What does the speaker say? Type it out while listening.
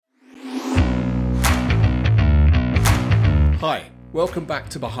Hi, welcome back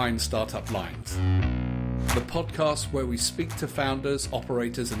to Behind Startup Lines, the podcast where we speak to founders,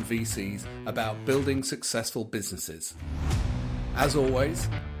 operators and VCs about building successful businesses. As always,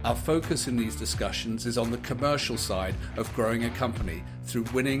 our focus in these discussions is on the commercial side of growing a company through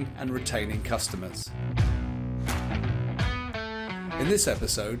winning and retaining customers. In this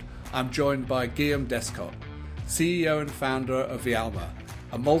episode, I'm joined by Guillaume Descottes, CEO and founder of Vialma,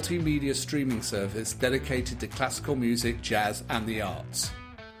 a multimedia streaming service dedicated to classical music, jazz and the arts.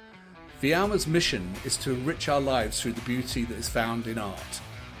 Vialma's mission is to enrich our lives through the beauty that is found in art.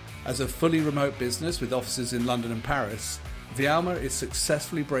 As a fully remote business with offices in London and Paris, Vialma is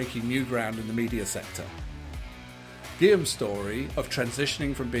successfully breaking new ground in the media sector. Guillaume's story of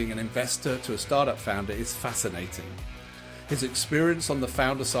transitioning from being an investor to a startup founder is fascinating. His experience on the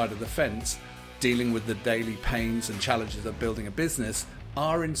founder side of the fence, dealing with the daily pains and challenges of building a business,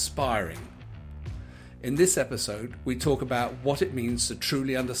 are inspiring. In this episode, we talk about what it means to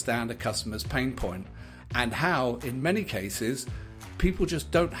truly understand a customer's pain point and how, in many cases, people just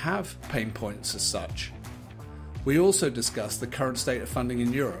don't have pain points as such. We also discuss the current state of funding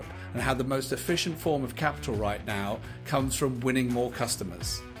in Europe and how the most efficient form of capital right now comes from winning more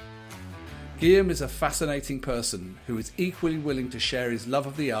customers. Guillaume is a fascinating person who is equally willing to share his love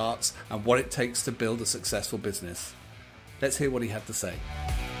of the arts and what it takes to build a successful business. Let's hear what he had to say.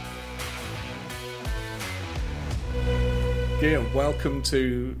 Guillaume, welcome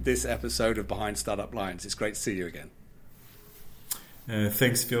to this episode of Behind Startup Lines. It's great to see you again.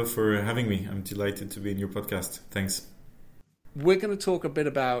 Thanks, Phil, for having me. I'm delighted to be in your podcast. Thanks. We're going to talk a bit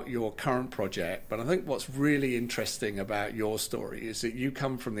about your current project, but I think what's really interesting about your story is that you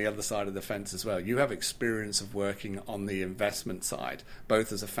come from the other side of the fence as well. You have experience of working on the investment side,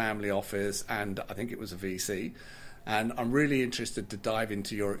 both as a family office and I think it was a VC. And I'm really interested to dive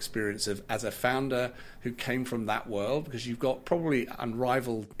into your experience as a founder who came from that world, because you've got probably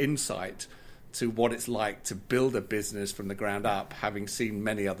unrivaled insight to what it's like to build a business from the ground up, having seen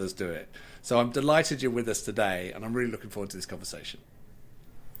many others do it. So I'm delighted you're with us today, and I'm really looking forward to this conversation.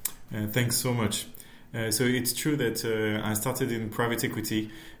 Thanks so much. So it's true that I started in private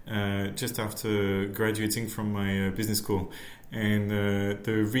equity just after graduating from my business school. And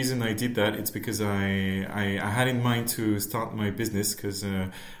the reason I did that is because I had in mind to start my business, because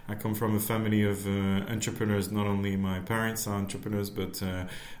I come from a family of entrepreneurs. Not only my parents are entrepreneurs, but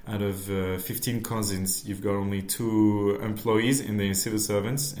out of 15 cousins, you've got only 2 employees and they're civil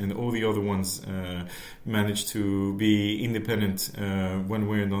servants, and all the other ones managed to be independent one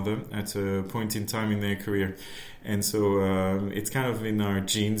way or another at a point in time in their career. And so it's kind of in our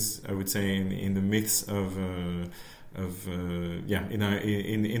genes, I would say, in the myths in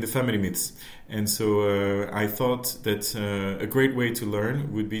the family myths. And so I thought that a great way to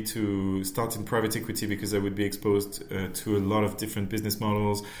learn would be to start in private equity, because I would be exposed to a lot of different business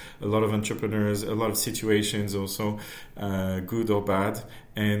models, a lot of entrepreneurs, a lot of situations also, good or bad.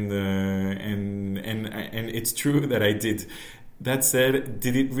 And it's true that I did. That said,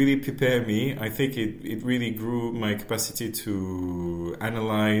 did it really prepare me? I think it really grew my capacity to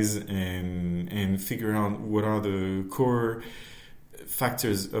analyze and figure out what are the core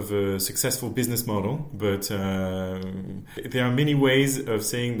factors of a successful business model. But there are many ways of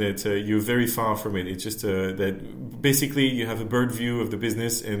saying that you're very far from it. It's just that basically you have a bird view of the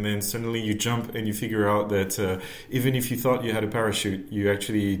business, and then suddenly you jump and you figure out that even if you thought you had a parachute, you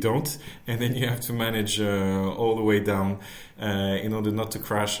actually don't. And then you have to manage all the way down in order not to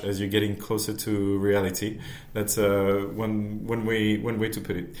crash as you're getting closer to reality. That's one way to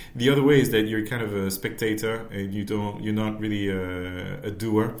put it. The other way is that you're kind of a spectator and you're not really a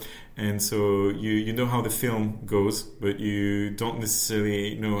doer, and so you know how the film goes, but you don't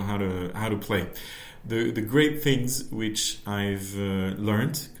necessarily know how to play. The great things which I've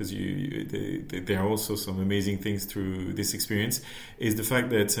learned, because there are also some amazing things through this experience, is the fact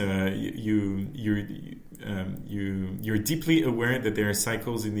that you're deeply aware that there are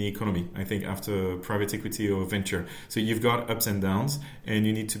cycles in the economy. I think after private equity or venture, so you've got ups and downs, and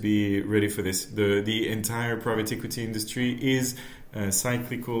you need to be ready for this. The entire private equity industry is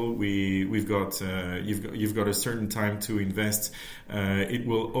cyclical. You've got a certain time to invest. It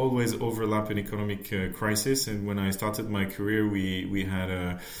will always overlap an economic crisis. And when I started my career,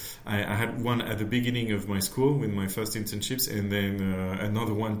 I had one at the beginning of my school with my first internships, and then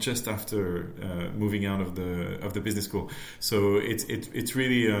another one just after moving out of the business school. So it's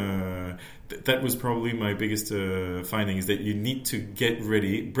really that was probably my biggest finding, is that you need to get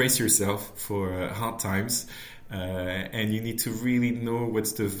ready, brace yourself for hard times. And you need to really know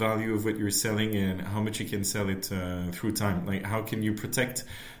what's the value of what you're selling and how much you can sell it through time. Like, how can you protect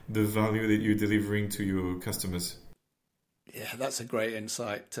the value that you're delivering to your customers? Yeah, that's a great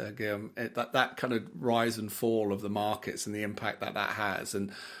insight, Guillaume. That kind of rise and fall of the markets and the impact that has.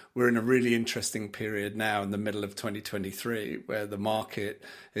 And we're in a really interesting period now in the middle of 2023 where the market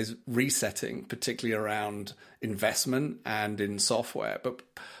is resetting, particularly around investment and in software. But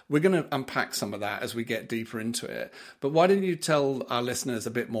we're going to unpack some of that as we get deeper into it. But why don't you tell our listeners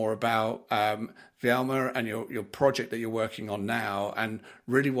a bit more about Guillaume and your project that you're working on now, and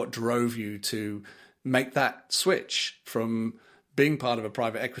really what drove you to make that switch from being part of a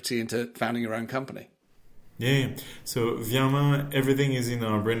private equity into founding your own company? Yeah. So Viama, everything is in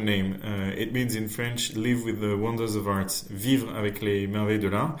our brand name. It means in French, live with the wonders of art, vivre avec les merveilles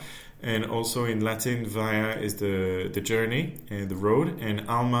de l'art. And also in Latin, via is the journey and the road, and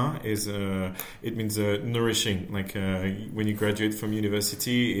alma is it means nourishing. Like when you graduate from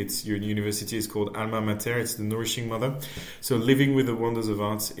university, your university is called alma mater. It's the nourishing mother. So living with the wonders of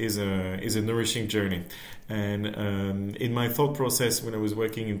art is a nourishing journey. And in my thought process, when I was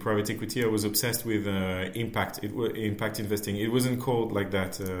working in private equity, I was obsessed with impact investing. It wasn't called like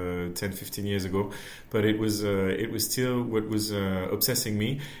that 10, 15 years ago, but it was still what was obsessing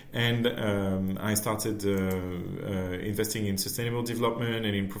me. And I started investing in sustainable development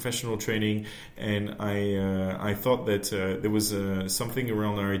and in professional training. And I thought that there was something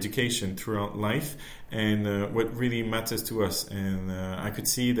around our education throughout life and what really matters to us. And I could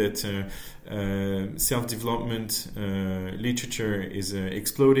see that self-development literature is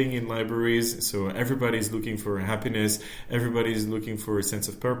exploding in libraries. So everybody's looking for happiness. Everybody's looking for a sense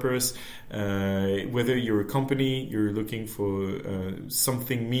of purpose. Whether you're a company, you're looking for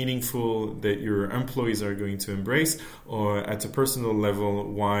something meaningful that your employees are going to embrace, or at a personal level,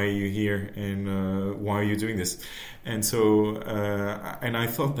 why you're here and why you're doing this. And so, and I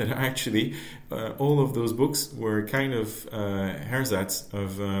thought that actually all of those books were kind of ersatz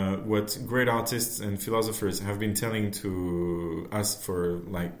of what great artists and philosophers have been telling to us for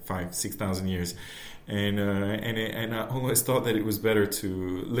like 5,000-6,000 years. And I always thought that it was better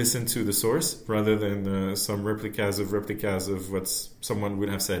to listen to the source rather than some replicas of what someone would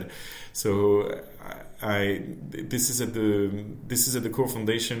have said. So this is at the core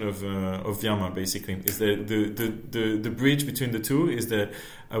foundation of Viama. Basically, is that the bridge between the two is that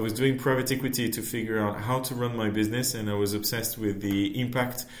I was doing private equity to figure out how to run my business, and I was obsessed with the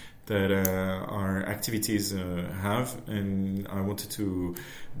impact that our activities have, and I wanted to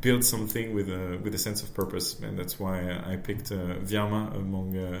build something with a sense of purpose, and that's why I picked Viama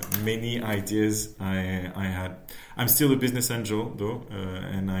among many ideas I had. I'm still a business angel though,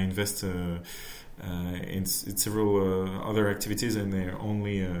 and I invest in several other activities, and they're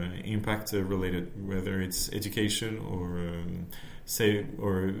only impact related, whether it's education or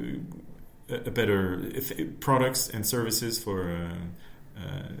a better products and services for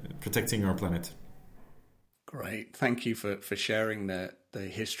protecting our planet. Great. Thank you for sharing the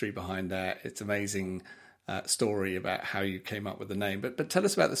history behind that. It's amazing story about how you came up with the name. But tell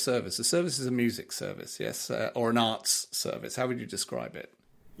us about the service. The service is a music service, yes? Or an arts service. How would you describe it?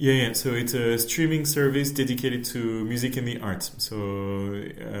 Yeah. So it's a streaming service dedicated to music and the arts. So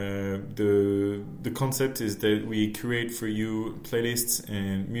the concept is that we create for you playlists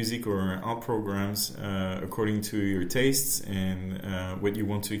and music or art programs according to your tastes and what you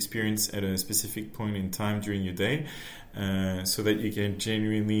want to experience at a specific point in time during your day. So that you can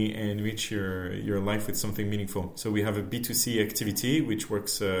genuinely enrich your life with something meaningful. So we have a B2C activity which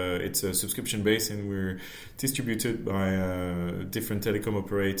works, it's a subscription base, and we're distributed by different telecom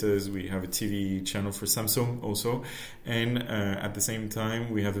operators. We have a TV channel for Samsung also, and at the same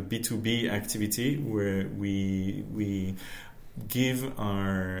time we have a B2B activity where we give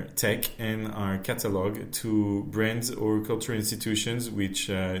our tech and our catalog to brands or cultural institutions which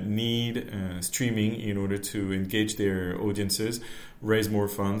need streaming in order to engage their audiences, raise more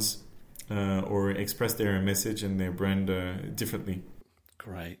funds, or express their message and their brand differently.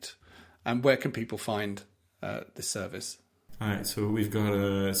 Great. And where can people find this service? All right, so we've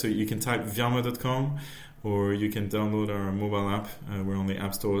got so you can type viama.com, or you can download our mobile app. We're on the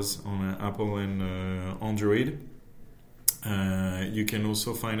app stores on Apple and Android. You can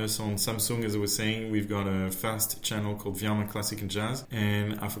also find us on Samsung, as I was saying. We've got a fast channel called Viama Classic and Jazz,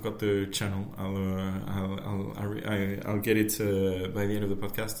 and I forgot the channel. I'll get it by the end of the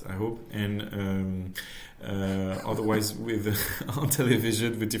podcast, I hope. And otherwise, on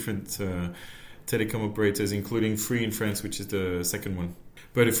television with different telecom operators, including Free in France, which is the second one.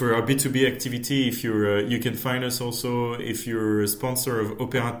 But for our B2B activity, if you're, you can find us also if you're a sponsor of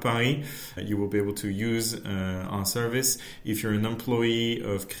Opéra de Paris, you will be able to use our service. If you're an employee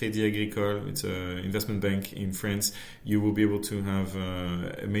of Crédit Agricole, it's an investment bank in France, you will be able to have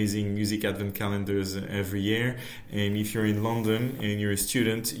amazing music advent calendars every year. And if you're in London and you're a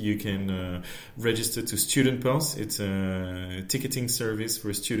student, you can register to Student Pulse. It's a ticketing service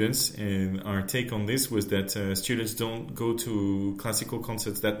for students. And our take on this was that students don't go to classical concerts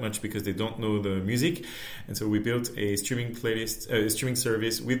that much because they don't know the music, and so we built a streaming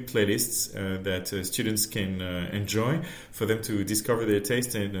service with playlists that students can enjoy for them to discover their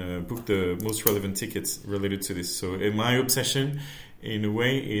taste and book the most relevant tickets related to this. So my obsession in a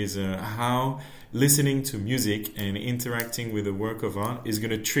way is how listening to music and interacting with a work of art is going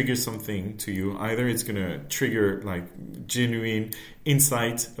to trigger something to you. Either it's going to trigger like genuine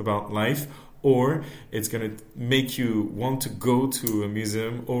insight about life, or it's going to make you want to go to a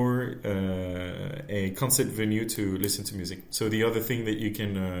museum or a concert venue to listen to music. So the other thing that you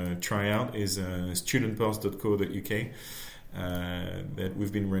can try out is studentpulse.co.uk that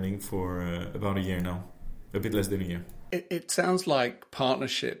we've been running for about a year now, a bit less than a year. It sounds like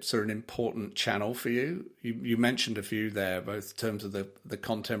partnerships are an important channel for you. You mentioned a few there, both in terms of the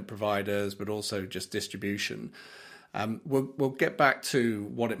content providers, but also just distribution. We'll get back to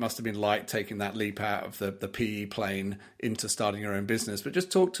what it must have been like taking that leap out of the PE plane into starting your own business. But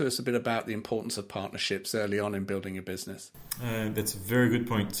just talk to us a bit about the importance of partnerships early on in building a business. That's a very good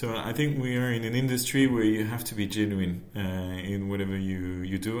point. So I think we are in an industry where you have to be genuine in whatever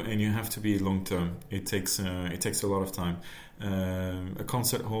you do, and you have to be long term. It takes a lot of time. A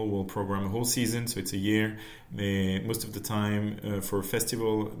concert hall will program a whole season, so it's a year. Most of the time for a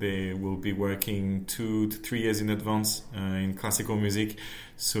festival, they will be working 2 to 3 years in advance in classical music.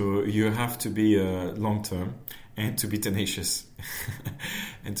 So you have to be long term and to be tenacious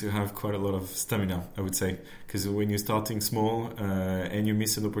and to have quite a lot of stamina, I would say. Because when you're starting small and you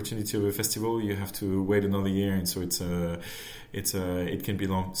miss an opportunity of a festival, you have to wait another year, and so it can be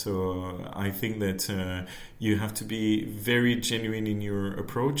long. So I think that you have to be very genuine in your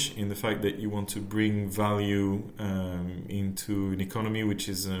approach, in the fact that you want to bring value into an economy which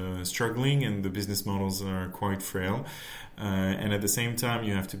is struggling and the business models are quite frail. And at the same time,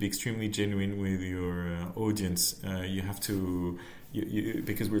 you have to be extremely genuine with your audience. You have to,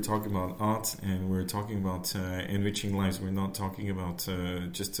 because we're talking about art and we're talking about enriching lives. We're not talking about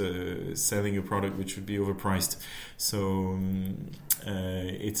just selling a product which would be overpriced. So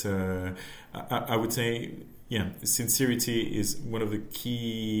I would say, sincerity is one of the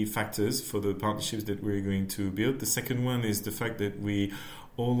key factors for the partnerships that we're going to build. The second one is the fact that we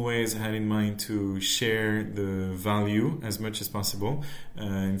always had in mind to share the value as much as possible.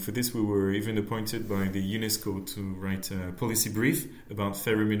 And for this, we were even appointed by the UNESCO to write a policy brief about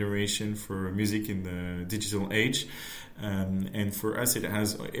fair remuneration for music in the digital age. And for us,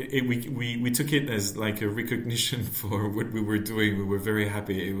 we took it as like a recognition for what we were doing. We were very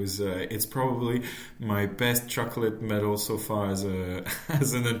happy. It's probably my best chocolate medal so far as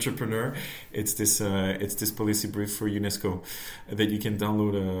an entrepreneur. It's this policy brief for UNESCO that you can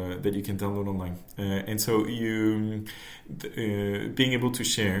download online. And so being able to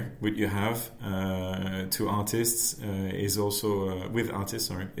share what you have to artists is also with artists.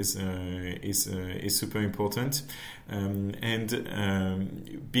 Is super important. And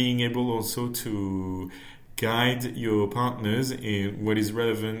being able also to guide your partners in what is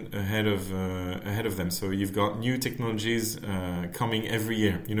relevant ahead of them. So you've got new technologies coming every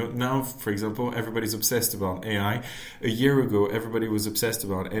year. Now, for example, everybody's obsessed about AI. A year ago, everybody was obsessed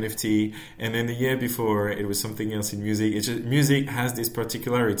about NFT, and then the year before, it was something else in music. It's just, music has this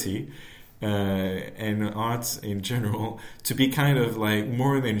particularity. And arts in general, to be kind of like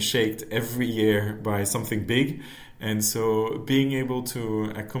more than shaped every year by something big. And so being able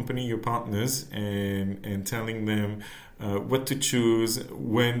to accompany your partners and telling them what to choose,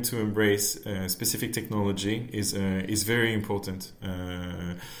 when to embrace specific technology is very important.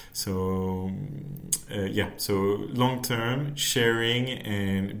 So long-term sharing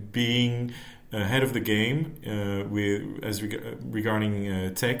and being ahead of the game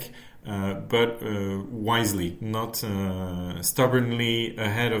regarding tech. But wisely, not stubbornly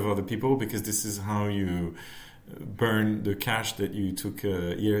ahead of other people, because this is how you burn the cash that you took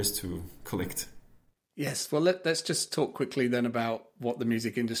years to collect. Yes, well, let's just talk quickly then about what the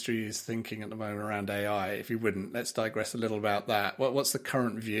music industry is thinking at the moment around AI. If you wouldn't, let's digress a little about that. What's the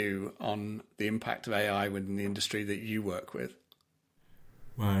current view on the impact of AI within the industry that you work with?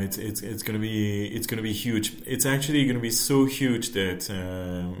 Well, it's going to be huge. It's actually going to be so huge that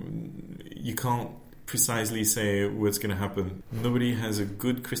you can't precisely say what's going to happen. Nobody has a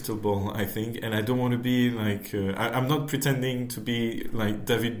good crystal ball, I think, and I don't want to be like I'm not pretending to be like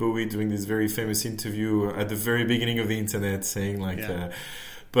David Bowie doing this very famous interview at the very beginning of the internet saying like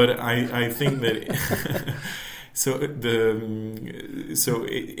but I think that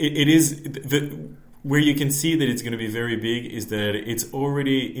it is where you can see that it's going to be very big is that it's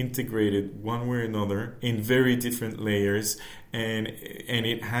already integrated one way or another in very different layers, and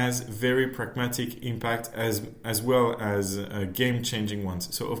it has very pragmatic impact as well as game-changing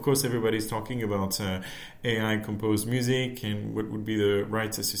ones. So of course everybody's talking about AI composed music and what would be the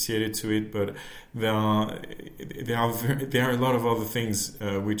rights associated to it, but there are a lot of other things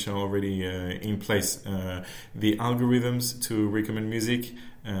which are already in place. The algorithms to recommend music.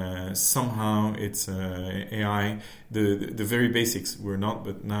 Somehow it's AI. The very basics were not,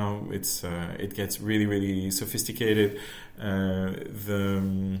 but now it gets really, really sophisticated.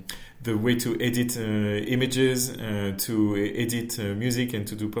 The way to edit images, to edit music, and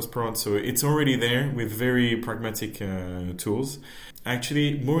to do post-prod. So it's already there with very pragmatic tools.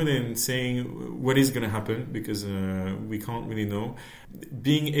 Actually, more than saying what is going to happen, because we can't really know,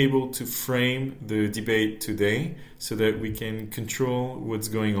 being able to frame the debate today so that we can control what's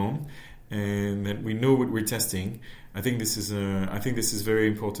going on and that we know what we're testing, I think this is very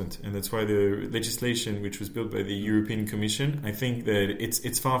important, and that's why the legislation which was built by the European Commission, I think that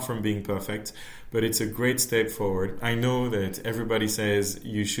it's far from being perfect, but it's a great step forward. I know that everybody says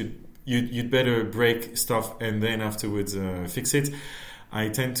you'd better break stuff and then afterwards fix it. I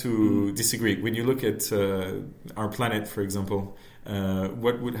tend to disagree. When you look at our planet, for example,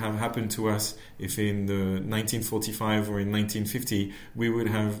 what would have happened to us if in the 1945 or in 1950 we would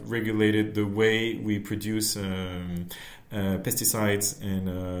have regulated the way we produce pesticides and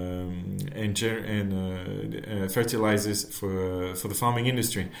fertilizers for the farming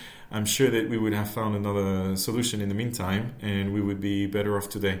industry? I'm sure that we would have found another solution in the meantime, and we would be better off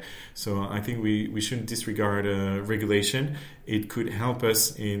today. So I think we shouldn't disregard regulation. It could help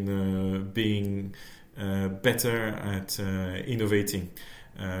us in being better at innovating.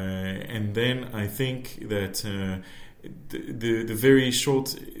 And then I think that the very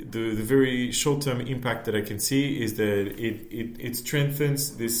short term impact that I can see is that it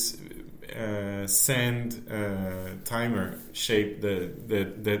strengthens this sand timer shape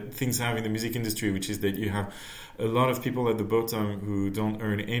that things have in the music industry, which is that you have a lot of people at the bottom who don't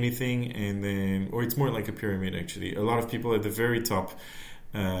earn anything, and then, or it's more like a pyramid actually, a lot of people at the very top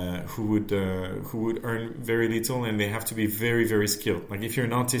who would earn very little, and they have to be very, very skilled. Like if you're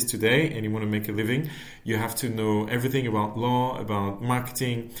an artist today and you want to make a living, you have to know everything about law, about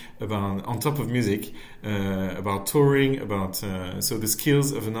marketing, about, on top of music, about touring, about so the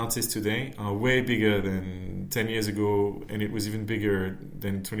skills of an artist today are way bigger than 10 years ago, and it was even bigger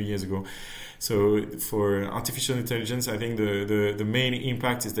than 20 years ago. So for artificial intelligence, I think the main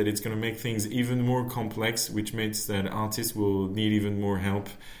impact is that it's going to make things even more complex, which means that artists will need even more help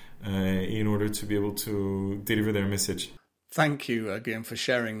in order to be able to deliver their message. Thank you again for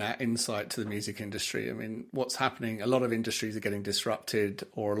sharing that insight to the music industry. I mean, what's happening, a lot of industries are getting disrupted,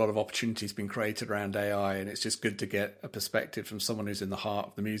 or a lot of opportunities being created around AI, and it's just good to get a perspective from someone who's in the heart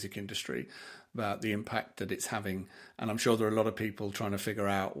of the music industry about the impact that it's having. And I'm sure there are a lot of people trying to figure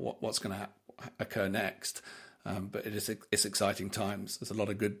out what's going to occur next. But it's exciting times. There's a lot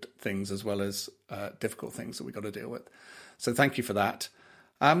of good things as well as difficult things that we've got to deal with. So thank you for that.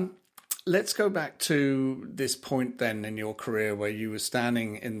 Let's go back to this point then in your career where you were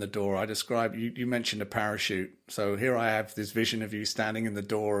standing in the door. I described, you mentioned a parachute. So here I have this vision of you standing in the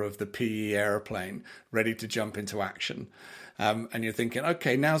door of the PE airplane, ready to jump into action. And you're thinking,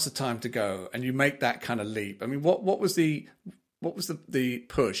 okay, now's the time to go. And you make that kind of leap. I mean, what was the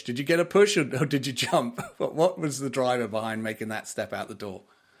push? Did you get a push or did you jump? What was the driver behind making that step out the door?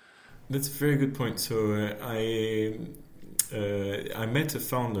 That's a very good point. So I met a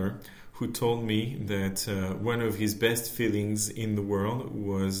founder who told me that one of his best feelings in the world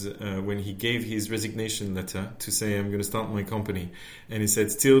was when he gave his resignation letter to say, I'm going to start my company. And he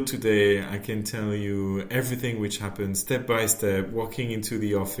said, still today, I can tell you everything which happened step by step, walking into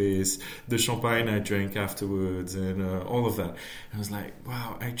the office, the champagne I drank afterwards, and all of that. I was like,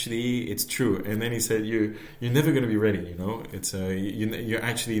 wow, actually, it's true. And then he said, you're never going to be ready, you know. It's you're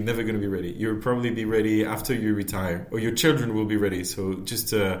actually never going to be ready. You'll probably be ready after you retire, or your children will be ready. So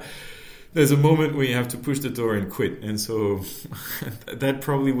just there's a moment where you have to push the door and quit. And so that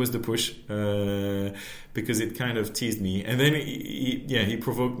probably was the push, because it kind of teased me. And then he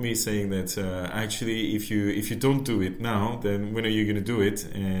provoked me, saying that actually, if you don't do it now, then when are you going to do it?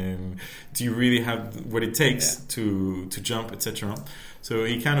 And do you really have what it takes to jump, etc.? So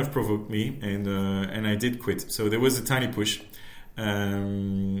he kind of provoked me, and I did quit. So there was a tiny push.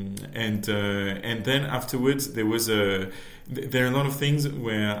 And then afterwards there are a lot of things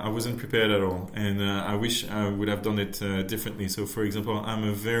where I wasn't prepared at all, and I wish I would have done it differently. So for example, I'm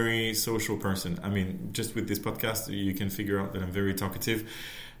a very social person. I mean, just with this podcast you can figure out that I'm very talkative.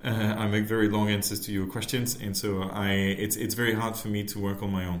 I make very long answers to your questions, and so it's very hard for me to work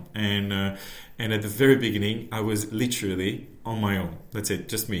on my own. And at the very beginning, I was literally on my own. That's it,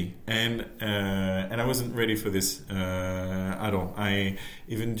 just me. And I wasn't ready for this at all.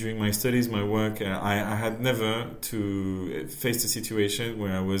 Even during my studies, my work, I had never to face a situation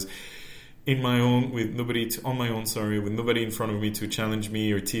where I was on my own with nobody in front of me to challenge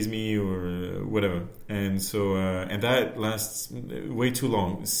me or tease me or whatever. And so and that lasts way too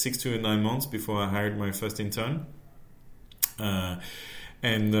long, 6 to 9 months before I hired my first intern.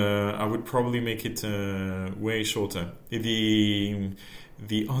 And I would probably make it way shorter.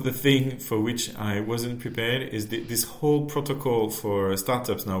 The other thing for which I wasn't prepared is this whole protocol for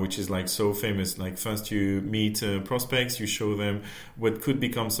startups now, which is like so famous. Like first you meet prospects, you show them what could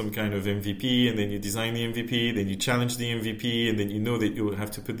become some kind of MVP, and then you design the MVP, then you challenge the MVP, and then you know that you will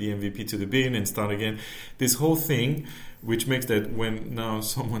have to put the MVP to the bin and start again. This whole thing, which makes that when now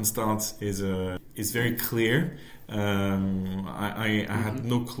someone starts is very clear. I had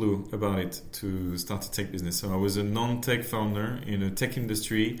no clue about it to start a tech business. So I was a non-tech founder in a tech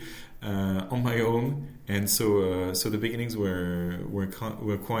industry on my own, and so the beginnings were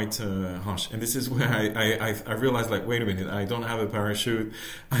quite harsh. And this is where I realized, like, wait a minute, I don't have a parachute.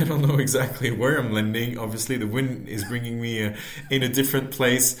 I don't know exactly where I'm landing. Obviously, the wind is bringing me in a different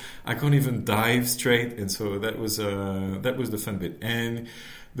place. I can't even dive straight, and so that was the fun bit. And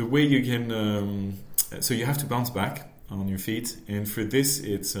the way you can. So you have to bounce back on your feet, and for this,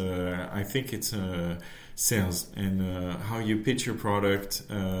 I think it's sales and how you pitch your product,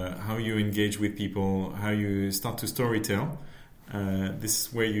 how you engage with people, how you start to storytell. This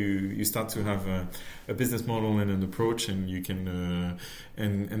is where you start to have a business model and an approach, and you can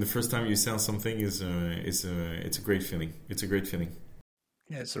and the first time you sell something it's a great feeling. It's a great feeling.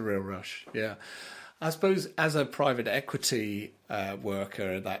 Yeah, it's a real rush. Yeah. I suppose as a private equity worker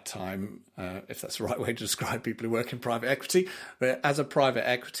at that time, if that's the right way to describe people who work in private equity, but as a private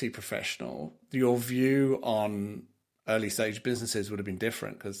equity professional, your view on early stage businesses would have been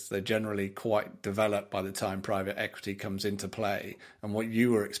different, because they're generally quite developed by the time private equity comes into play. And what you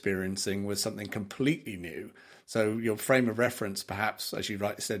were experiencing was something completely new. So your frame of reference, perhaps, as you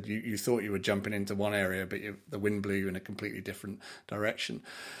rightly said, you thought you were jumping into one area, but the wind blew you in a completely different direction.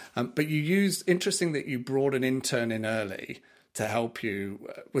 But interesting that you brought an intern in early to help you.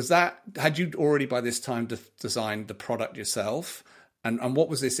 Had you already by this time designed the product yourself? And what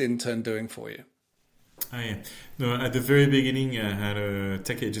was this intern doing for you? Yeah. No, at the very beginning, I had a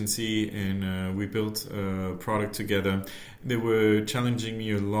tech agency, and we built a product together. They were challenging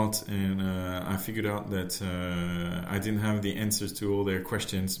me a lot, and I figured out that I didn't have the answers to all their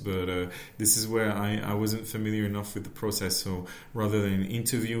questions, but this is where I wasn't familiar enough with the process. So rather than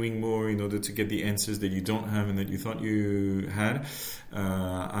interviewing more in order to get the answers that you don't have and that you thought you had,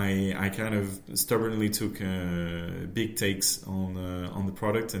 I kind of stubbornly took big takes on the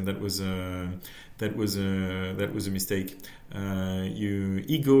product, and that was a mistake. Your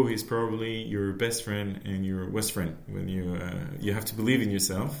ego is probably your best friend and your worst friend when you have to believe in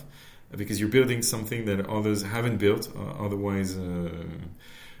yourself, because you're building something that others haven't built. Otherwise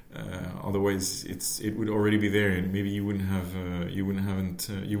it would already be there, and maybe you wouldn't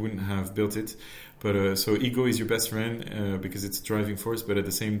have built it. But so ego is your best friend because it's a driving force. But at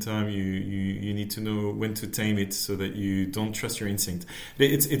the same time, you need to know when to tame it so that you don't trust your instinct.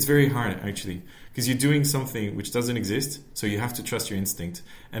 It's very hard, actually, because you're doing something which doesn't exist. So you have to trust your instinct,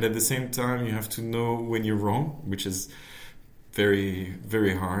 and at the same time, you have to know when you're wrong, which is very,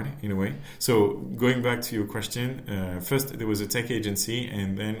 very hard in a way. So going back to your question, first there was a tech agency,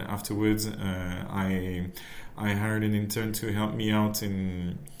 and then afterwards I hired an intern to help me out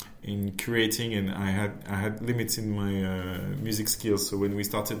in curating, and I had limits in my music skills. So when we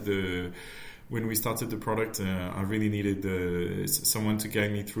started when we started the product, I really needed someone to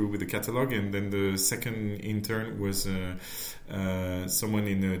guide me through with the catalog, and then the second intern was someone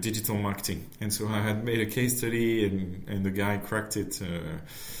in digital marketing. And so I had made a case study, and the guy cracked it.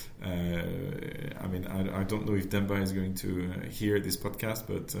 I don't know if Demba is going to hear this podcast,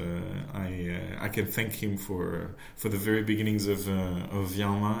 but I can thank him for the very beginnings of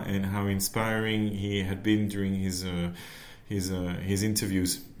Vialma, and how inspiring he had been during his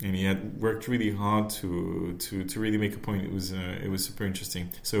interviews, and he had worked really hard to really make a point. It was super interesting.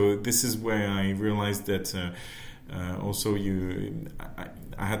 So this is where I realized that also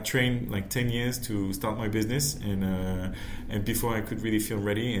I had trained like 10 years to start my business, and before I could really feel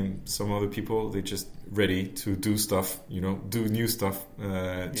ready, and some other people, they're just ready to do stuff, do new stuff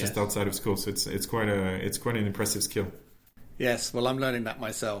just outside of school. So it's quite an impressive skill. Yes, well, I'm learning that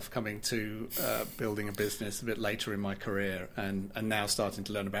myself, coming to building a business a bit later in my career, and now starting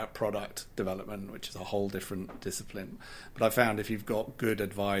to learn about product development, which is a whole different discipline. But I found if you've got good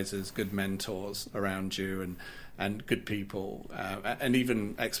advisors, good mentors around you, and good people, and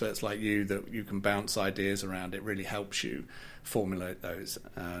even experts like you that you can bounce ideas around, it really helps you formulate those.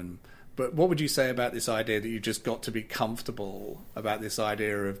 But what would you say about this idea that you just got to be comfortable, about this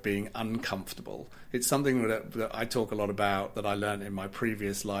idea of being uncomfortable? It's something that I talk a lot about, that I learned in my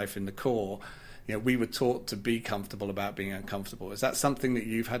previous life in the core. We were taught to be comfortable about being uncomfortable. Is that something that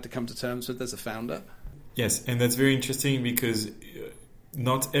you've had to come to terms with as a founder? Yes, and that's very interesting, because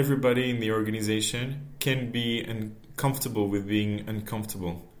not everybody in the organization can be comfortable with being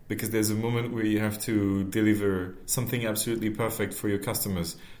uncomfortable. Because there's a moment where you have to deliver something absolutely perfect for your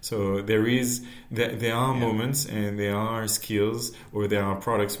customers. So there are moments, and there are skills, or there are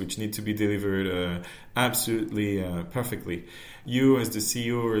products which need to be delivered absolutely perfectly. You, as the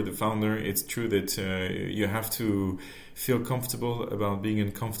CEO or the founder, it's true that you have to feel comfortable about being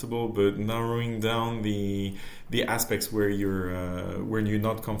uncomfortable, but narrowing down the aspects where you're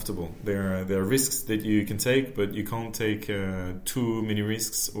not comfortable. There are risks that you can take, but you can't take too many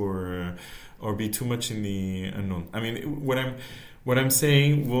risks or be too much in the unknown. I mean, what I'm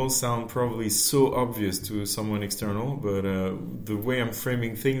saying will sound probably so obvious to someone external, but the way I'm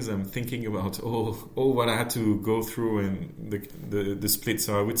framing things, I'm thinking about all what I had to go through and the split.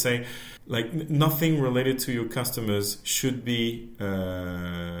 So I would say, like, nothing related to your customers should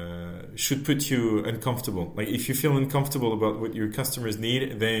put you uncomfortable. Like, if you feel uncomfortable about what your customers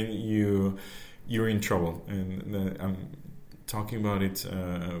need, then you're in trouble. And I'm talking about it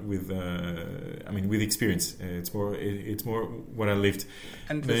with experience. It's more what I lived.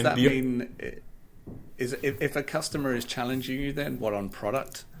 And does that mean, if a customer is challenging you, then what, on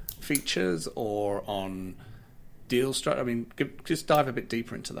product features or on deal structure? I mean, just dive a bit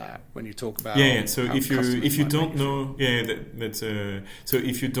deeper into that when you talk about. Yeah. So if you don't know, so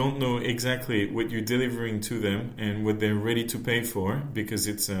if you don't know exactly what you're delivering to them and what they're ready to pay for, because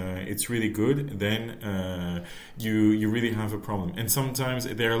it's really good, then you really have a problem. And sometimes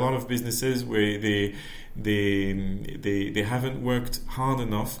there are a lot of businesses where they haven't worked hard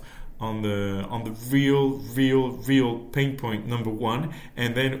enough on the real pain point number one,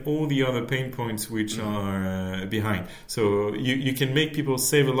 and then all the other pain points which are behind. So you can make people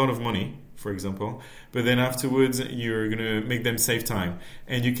save a lot of money, for example, but then afterwards you're gonna make them save time.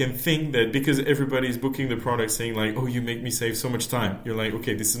 And you can think that because everybody is booking the product saying like, oh, you make me save so much time, you're like,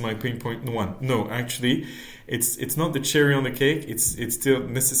 okay, this is my pain point one. No, actually, it's not the cherry on the cake. It's still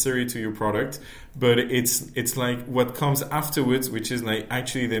necessary to your product, but it's like what comes afterwards, which is like,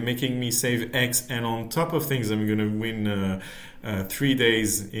 actually they're making me save X, and on top of things, I'm gonna win 3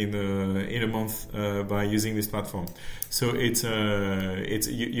 days in a month by using this platform. So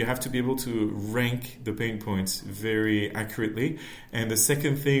you have to be able to rank the pain points very accurately. And the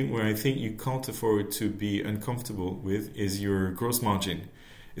second thing where I think you can't afford to be uncomfortable with is your gross margin.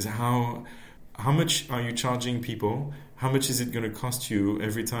 Is how much are you charging people? How much is it going to cost you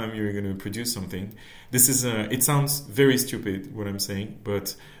every time you're going to produce something? This is it sounds very stupid what I'm saying,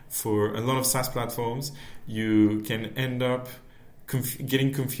 but for a lot of SaaS platforms, you can end up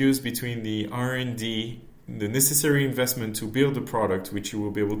getting confused between the R&D, the necessary investment to build a product which you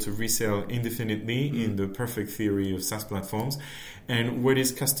will be able to resell indefinitely in the perfect theory of SaaS platforms, and what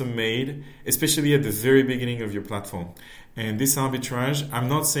is custom made, especially at the very beginning of your platform. And this arbitrage, I'm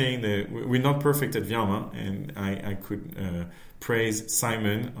not saying that we're not perfect at Vialma, and I could praise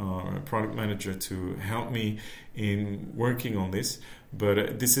Simon, our product manager, to help me in working on this.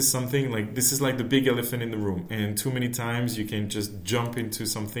 But this is something like, this is like the big elephant in the room, and too many times you can just jump into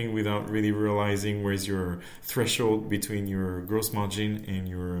something without really realizing where's your threshold between your gross margin and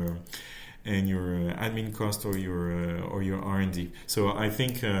and your admin cost or your R&D. So I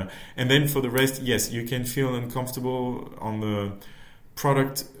think, and then for the rest, yes, you can feel uncomfortable on the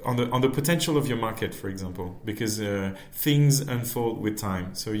product, on the potential of your market, for example, because things unfold with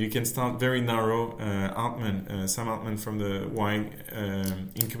time. So you can start very narrow. Sam Altman from the Y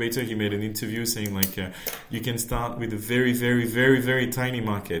incubator, he made an interview saying like you can start with a very, very, very, very tiny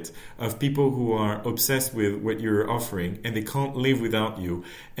market of people who are obsessed with what you're offering and they can't live without you,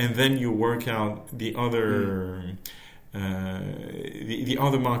 and then you work out the other. The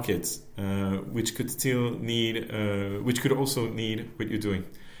other markets, which could also need what you're doing.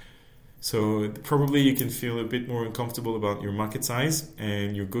 So probably you can feel a bit more uncomfortable about your market size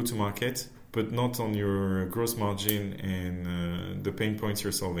and your go-to-market, but not on your gross margin and the pain points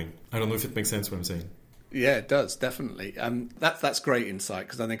you're solving. I don't know if it makes sense what I'm saying. Yeah, it does, definitely. That's great insight,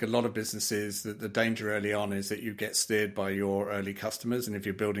 because I think a lot of businesses, the danger early on is that you get steered by your early customers, and if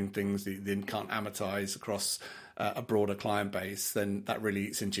you're building things that you then can't amortize across a broader client base, then that really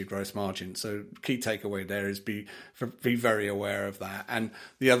eats into your gross margin. So key takeaway there is be very aware of that. And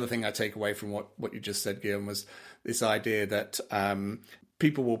the other thing I take away from what you just said, Guillaume, was this idea that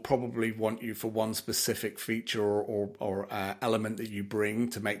people will probably want you for one specific feature or element that you bring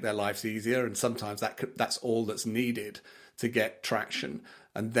to make their lives easier, and sometimes that's all that's needed to get traction,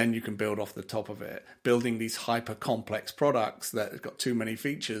 and then you can build off the top of it. Building these hyper complex products that have got too many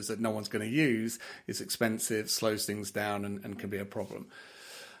features that no one's going to use is expensive, slows things down, and can be a problem.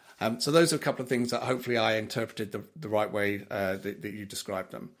 So those are a couple of things that hopefully I interpreted the right way that you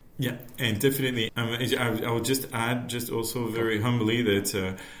described them. Yeah, and definitely. I will just add, just also very humbly,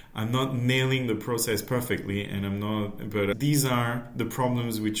 that I'm not nailing the process perfectly, and I'm not. But these are the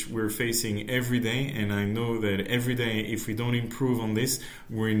problems which we're facing every day, and I know that every day, if we don't improve on this,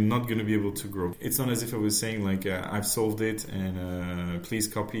 we're not going to be able to grow. It's not as if I was saying like I've solved it, and please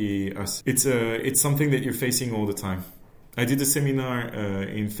copy us. It's something that you're facing all the time. I did a seminar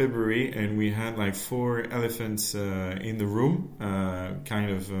in February, and we had like 4 elephants in the room,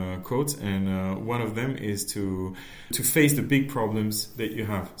 quote, and one of them is to face the big problems that you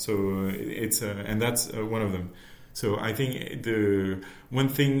have. So it's and that's one of them. So I think the one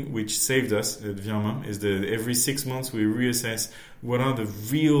thing which saved us at Vialma is that every 6 months we reassess what are the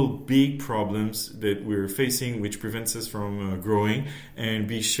real big problems that we're facing which prevents us from growing, and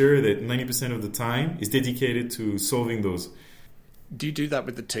be sure that 90% of the time is dedicated to solving those. Do you do that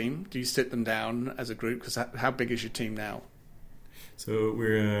with the team? Do you sit them down as a group? Because how big is your team now? So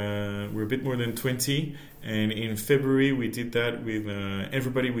we're a bit more than 20, and in February we did that with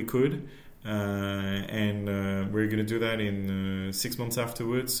everybody we could. And we're going to do that in 6 months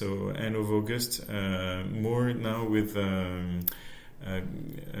afterwards, so end of August. More now with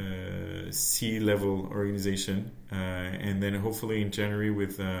C-level organization, and then hopefully in January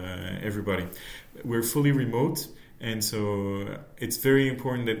with everybody. We're fully remote, and so it's very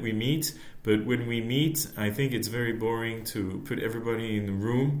important that we meet. But when we meet, I think it's very boring to put everybody in the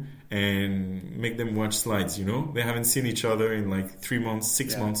room and make them watch slides, They haven't seen each other in like 3 months,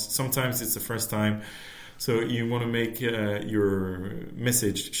 6 months. Sometimes it's the first time. So you want to make your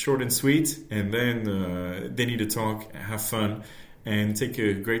message short and sweet, and then they need to talk, have fun, and take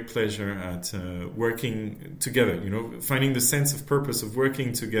a great pleasure at working together, finding the sense of purpose of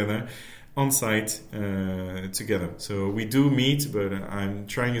working together on site together. So we do meet, but I'm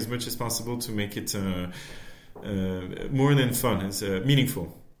trying as much as possible to make it more than fun. It's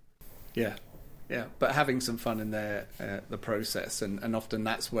meaningful. Yeah, but having some fun in the process, and often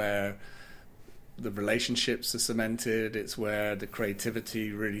that's where the relationships are cemented. It's where the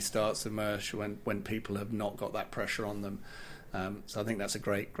creativity really starts to emerge when people have not got that pressure on them. So I think that's a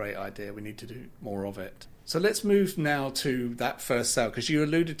great idea. We need to do more of it. So let's move now to that first sale, because you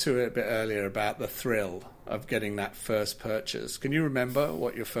alluded to it a bit earlier about the thrill of getting that first purchase. Can you remember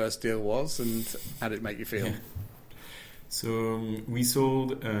what your first deal was and how did it make you feel? Yeah. So we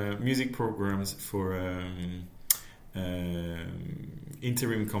sold music programs for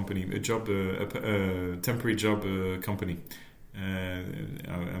interim company, a temporary job company.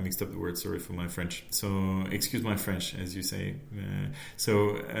 I mixed up the word, sorry for my French. So excuse my French, as you say. That's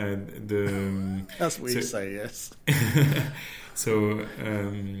what you say, yes. So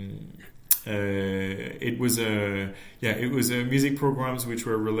it was music programs which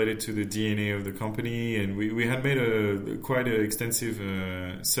were related to the DNA of the company, and we had made quite an extensive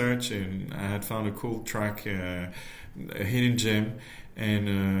search, and I had found a cool track, a hidden gem, And,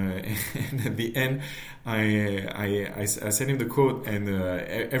 and at the end, I sent him the quote and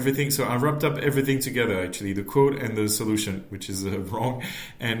everything. So I wrapped up everything together, actually, the quote and the solution, which is wrong.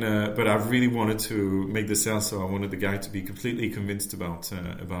 And but I really wanted to make the sale, so I wanted the guy to be completely convinced about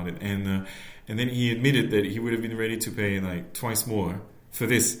it. And then he admitted that he would have been ready to pay like twice more for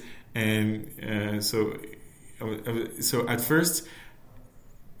this. And so at first,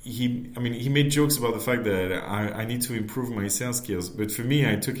 he made jokes about the fact that I need to improve my sales skills, but for me,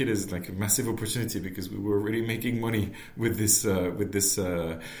 I took it as like a massive opportunity because we were already making money with this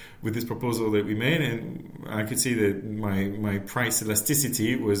proposal that we made, and I could see that my price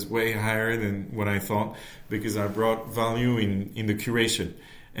elasticity was way higher than what I thought because I brought value in the curation,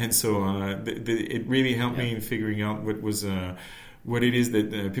 and so it really helped me in figuring out what it is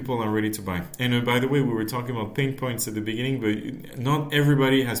that people are ready to buy. And by the way, we were talking about pain points at the beginning, but not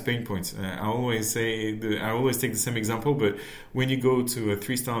everybody has pain points. I always take the same example, but when you go to a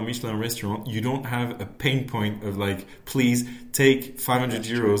 3-star Michelin restaurant, you don't have a pain point of like, please take 500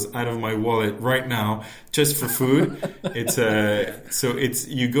 euros out of my wallet right now just for food.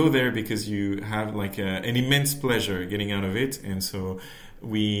 You go there because you have like an immense pleasure getting out of it. And so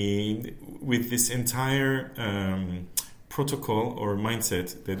with this entire protocol or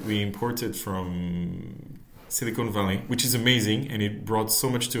mindset that we imported from Silicon Valley, which is amazing, and it brought so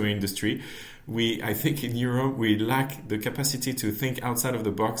much to our industry. I think in Europe, we lack the capacity to think outside of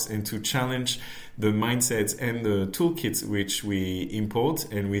the box and to challenge the mindsets and the toolkits which we import,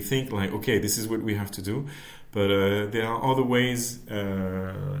 and we think like, okay, this is what we have to do. But there are other ways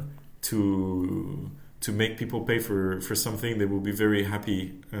to make people pay for something they will be very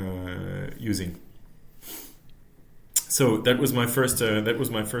happy using. So that was my first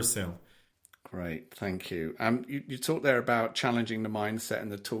sale. Great, thank you. You talked there about challenging the mindset and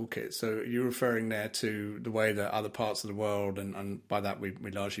the toolkit. So you're referring there to the way that other parts of the world, and by that we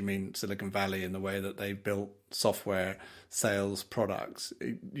largely mean Silicon Valley, and the way that they've built software sales products.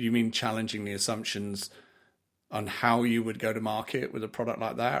 You mean challenging the assumptions on how you would go to market with a product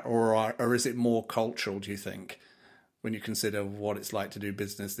like that, or is it more cultural, do you think, when you consider what it's like to do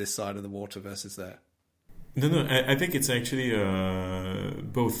business this side of the water versus there? No, I think it's actually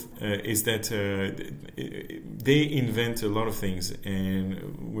both. Is that they invent a lot of things,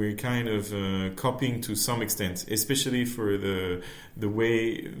 and we're kind of copying to some extent, especially for the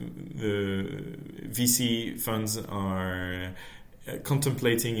way the VC funds are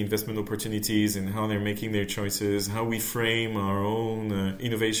contemplating investment opportunities and how they're making their choices, how we frame our own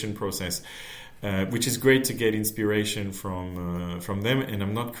innovation process. Which is great to get inspiration from them, and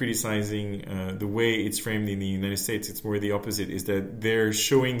I'm not criticizing the way it's framed in the United States. It's more the opposite: is that they're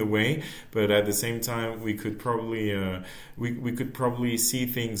showing the way, but at the same time, we could probably see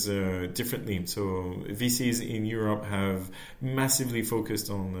things differently. So VCs in Europe have massively focused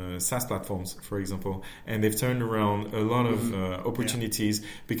on SaaS platforms, for example, and they've turned around a lot of opportunities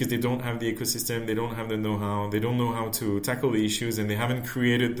because they don't have the ecosystem, they don't have the know-how, they don't know how to tackle the issues, and they haven't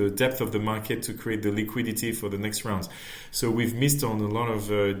created the depth of the market to create the liquidity for the next rounds. So we've missed on a lot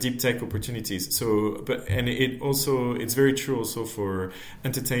of deep tech opportunities. So, it's very true also for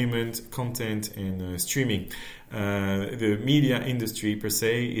entertainment, content, and streaming. The media industry per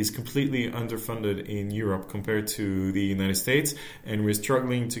se is completely underfunded in Europe compared to the United States, and we're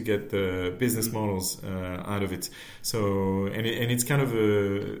struggling to get the business models out of it. So, and it's kind of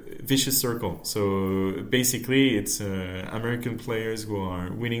a vicious circle. So basically, it's American players who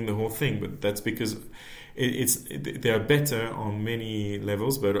are winning the whole thing, but that's because they are better on many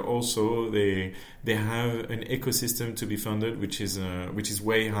levels, but also they have an ecosystem to be funded, which is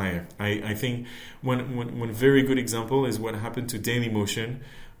way higher. I think one very good example is what happened to Dailymotion,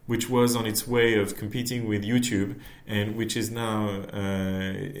 which was on its way of competing with YouTube, and which is now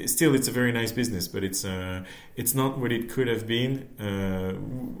still, it's a very nice business, but it's not what it could have been.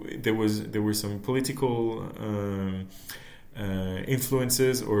 There were some political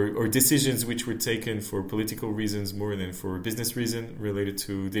influences or decisions which were taken for political reasons more than for business reason related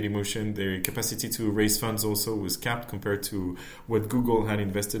to Dailymotion. Their capacity to raise funds also was capped compared to what Google had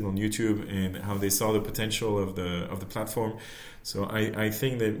invested on YouTube and how they saw the potential of the platform. So I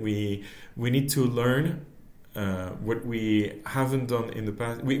think that we need to learn what we haven't done in the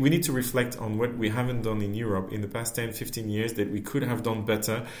past. We need to reflect on what we haven't done in Europe in the past 10-15 years that we could have done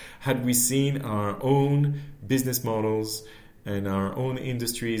better had we seen our own business models and our own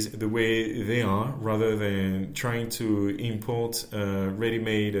industries the way they are, rather than trying to import a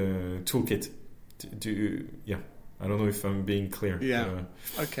ready-made toolkit. I don't know if I'm being clear. Yeah.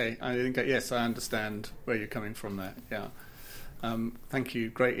 Okay. I think yes, I understand where you're coming from there. Yeah. Thank you.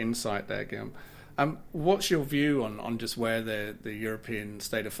 Great insight there, Guillaume. What's your view on just where the European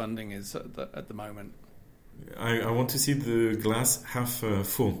state of funding is at the moment? I want to see the glass half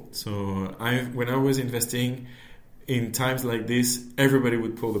full. So when I was investing in times like this, everybody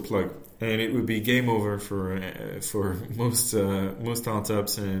would pull the plug, and it would be game over for most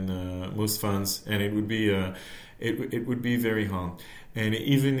startups and most funds, and it would be very hard. And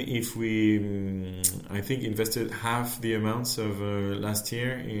even if we, I think, invested half the amounts of last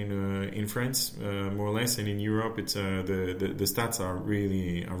year in France, more or less, and in Europe, it's the stats are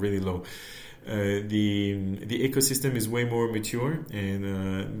really low. The ecosystem is way more mature,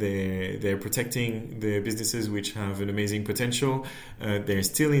 and they're protecting the businesses which have an amazing potential. They're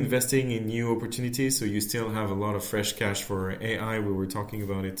still investing in new opportunities, so you still have a lot of fresh cash for AI. We were talking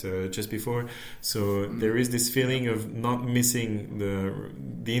about it just before. So there is this feeling of not missing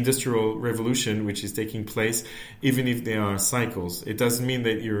the industrial revolution which is taking place, even if there are cycles. It doesn't mean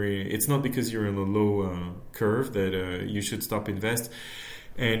that it's not because you're on a low curve that you should stop invest.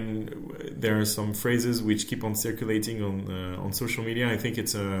 And there are some phrases which keep on circulating on social media. I think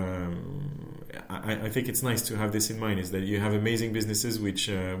it's nice to have this in mind. Is that you have amazing businesses which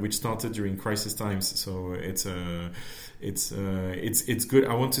started during crisis times. So it's good.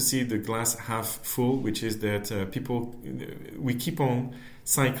 I want to see the glass half full, which is that we keep on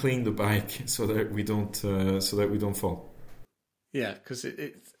cycling the bike so that we don't fall. Yeah, because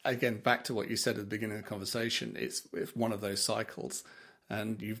it's again back to what you said at the beginning of the conversation. It's one of those cycles.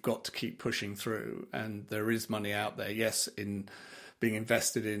 And you've got to keep pushing through. And there is money out there, yes, in being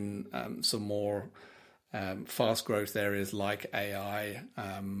invested in some more fast growth areas like AI,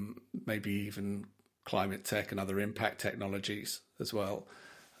 maybe even climate tech and other impact technologies as well.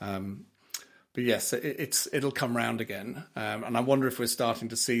 But yes, it'll come round again, and I wonder if we're starting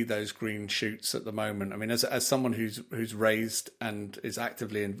to see those green shoots at the moment. I mean, as someone who's raised and is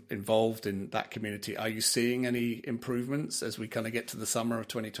actively involved in that community, are you seeing any improvements as we kind of get to the summer of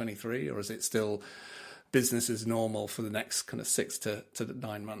 2023, or is it still business as normal for the next kind of 6 to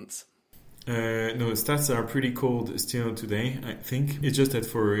 9 months? No, stats are pretty cold still today, I think. It's just that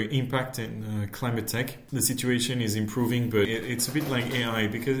for impact and climate tech, the situation is improving, but it's a bit like AI,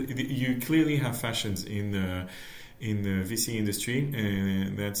 because you clearly have fashions in the VC industry,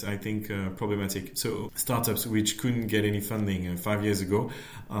 and that's, I think, problematic. So startups which couldn't get any funding 5 years ago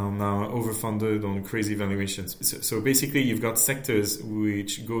are now overfunded on crazy valuations. So basically, you've got sectors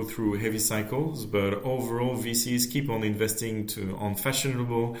which go through heavy cycles, but overall VCs keep on investing on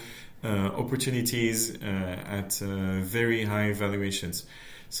fashionable opportunities at very high valuations.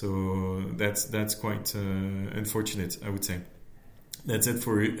 So that's quite unfortunate, I would say. That's it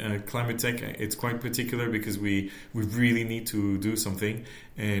for climate tech. It's quite particular because we really need to do something,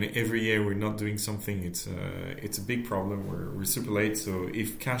 and every year we're not doing something. It's a big problem. We're super late. So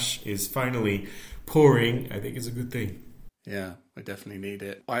if cash is finally pouring, I think it's a good thing. Yeah, we definitely need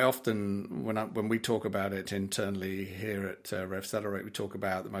it. I often, when we talk about it internally here at RevCelerate, we talk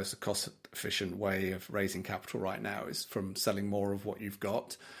about the most cost-efficient way of raising capital right now is from selling more of what you've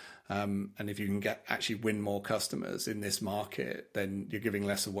got. And if you can actually win more customers in this market, then you're giving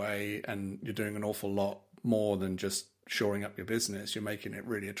less away, and you're doing an awful lot more than just shoring up your business. You're making it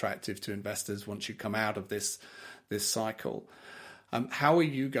really attractive to investors once you come out of this cycle. How are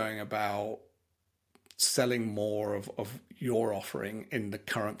you going about selling more of your offering in the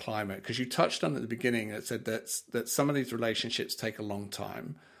current climate? Because you touched on at the beginning that said that some of these relationships take a long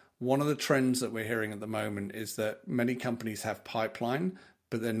time. One of the trends that we're hearing at the moment is that many companies have pipeline,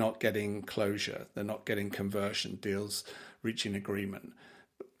 but they're not getting closure. They're not getting conversion deals, reaching agreement,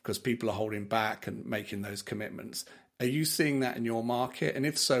 because people are holding back and making those commitments. Are you seeing that in your market? And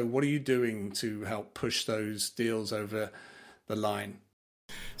if so, what are you doing to help push those deals over the line?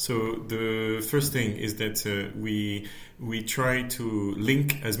 So the first thing is that we try to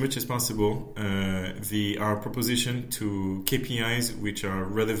link as much as possible our proposition to KPIs which are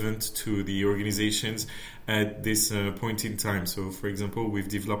relevant to the organizations at this point in time. So, for example, we've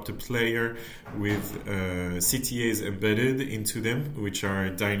developed a player with CTAs embedded into them, which are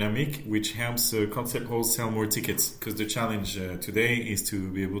dynamic, which helps concept halls sell more tickets. Because the challenge today is to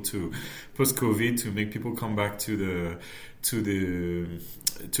be able to, post-COVID, to make people come back to the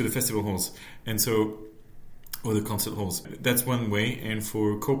festival halls, and so, or the concert halls. That's one way. And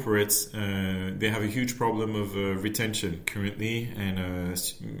for corporates, they have a huge problem of retention currently, and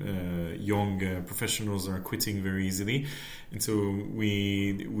young professionals are quitting very easily. And so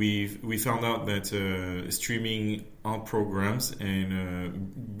we found out that streaming our programs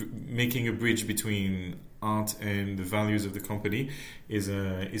and making a bridge between art and the values of the company is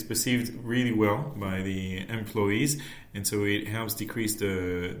perceived really well by the employees, and so it helps decrease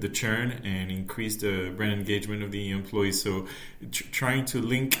the churn and increase the brand engagement of the employees. So trying to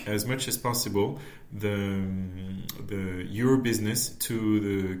link as much as possible your business to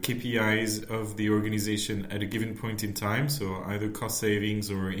the KPIs of the organization at a given point in time, so either cost savings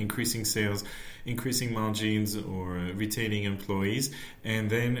or increasing sales, increasing margins, or retaining employees, and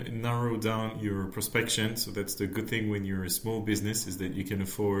then narrow down your prospection. So that's the good thing when you're a small business, is that you can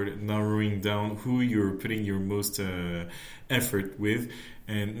afford narrowing down who you're putting your most effort with,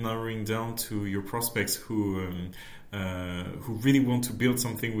 and narrowing down to your prospects who really want to build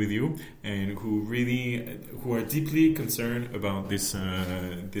something with you, and who are deeply concerned about this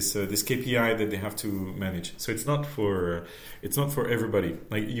KPI that they have to manage. So it's not for everybody.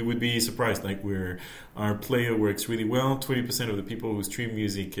 Like, you would be surprised. Like, our player works really well. 20% of the people who stream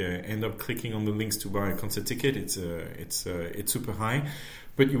music end up clicking on the links to buy a concert ticket. It's super high.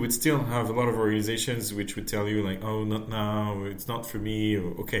 But you would still have a lot of organizations which would tell you, like, oh, not now, it's not for me.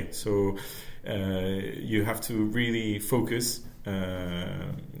 Or, okay, so you have to really focus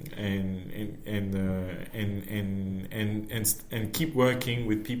and keep working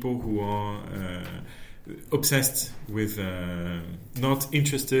with people who are obsessed with, not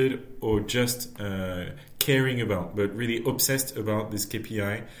interested or just caring about, but really obsessed about this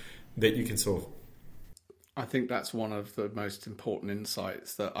KPI that you can solve. I think that's one of the most important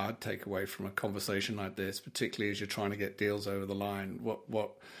insights that I'd take away from a conversation like this, particularly as you're trying to get deals over the line.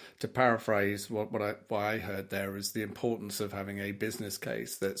 What to paraphrase what I heard there is the importance of having a business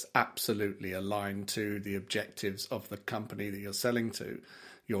case that's absolutely aligned to the objectives of the company that you're selling to,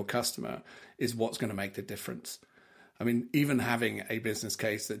 your customer, is what's going to make the difference. I mean, even having a business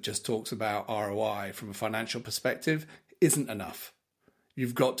case that just talks about ROI from a financial perspective isn't enough.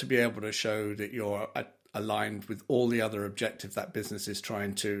 You've got to be able to show that you're aligned with all the other objectives that business is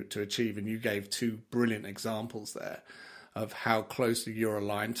trying to achieve. And you gave two brilliant examples there of how closely you're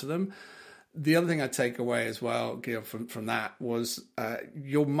aligned to them. The other thing I take away as well, Guillaume, from that was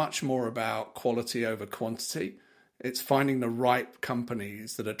you're much more about quality over quantity. It's finding the right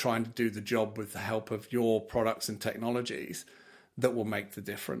companies that are trying to do the job with the help of your products and technologies that will make the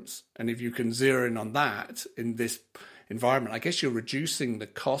difference. And if you can zero in on that in this environment, I guess you're reducing the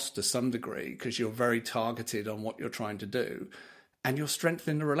cost to some degree because you're very targeted on what you're trying to do, and you're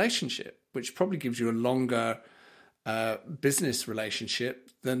strengthening the relationship, which probably gives you a longer business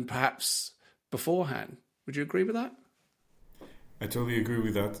relationship than perhaps beforehand. Would you agree with that? I totally agree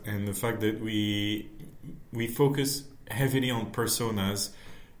with that, and the fact that we focus heavily on personas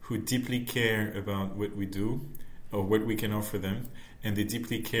who deeply care about what we do or what we can offer them, and they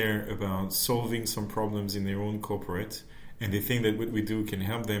deeply care about solving some problems in their own corporate, and they think that what we do can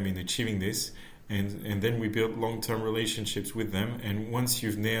help them in achieving this, and then we build long-term relationships with them. And once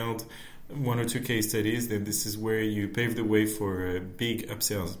you've nailed one or two case studies, then this is where you pave the way for big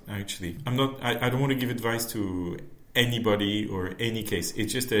upsells. Actually, I don't want to give advice to anybody or any case.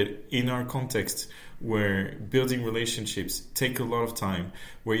 It's just that in our context, where building relationships take a lot of time,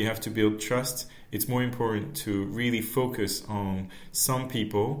 where you have to build trust, it's more important to really focus on some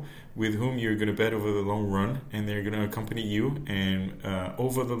people with whom you're going to bet over the long run, and they're going to accompany you, and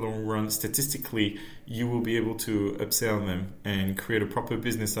over the long run, statistically, you will be able to upsell them and create a proper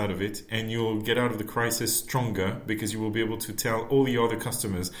business out of it, and you'll get out of the crisis stronger because you will be able to tell all the other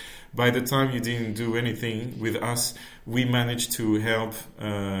customers, by the time you didn't do anything with us, we managed to help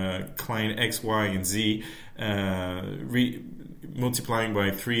client X, Y, and Z multiplying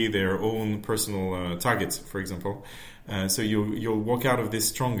by 3 their own personal targets, for example. So you'll walk out of this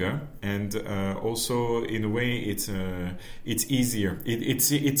stronger, and also in a way it's easier. It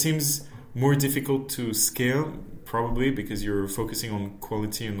seems more difficult to scale, probably because you're focusing on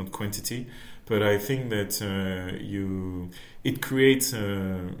quality and not quantity. But I think that it creates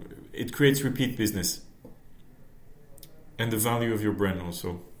repeat business and the value of your brand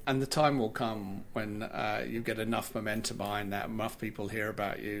also. And the time will come when you get enough momentum behind that, enough people hear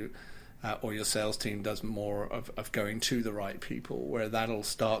about you, or your sales team does more of going to the right people, where that'll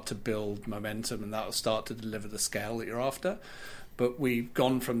start to build momentum and that'll start to deliver the scale that you're after. But we've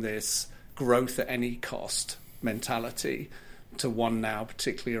gone from this growth at any cost mentality to one now,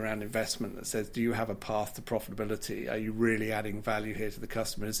 particularly around investment, that says, do you have a path to profitability? Are you really adding value here to the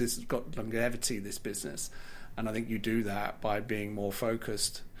customer? Has this got longevity, this business? And I think you do that by being more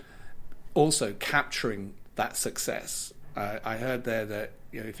focused, also capturing that success. I heard there that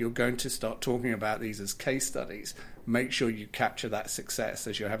if you're going to start talking about these as case studies, make sure you capture that success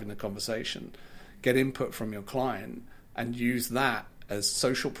as you're having the conversation. Get input from your client and use that as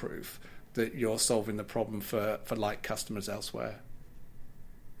social proof that you're solving the problem for like customers elsewhere.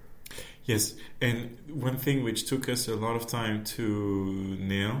 Yes, and one thing which took us a lot of time to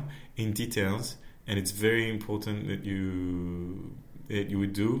nail in details, and it's very important that you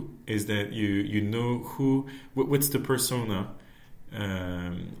would do, is that you know what's the persona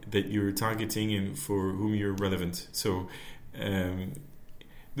that you're targeting and for whom you're relevant. So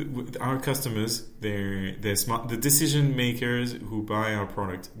our customers, they're smart. The decision makers who buy our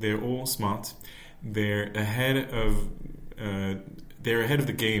product, they're all smart. They're ahead of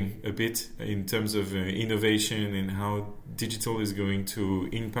the game a bit in terms of innovation and how digital is going to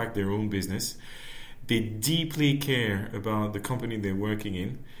impact their own business. They deeply care about the company they're working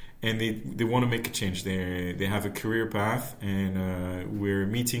in, and they want to make a change. They have a career path, and we're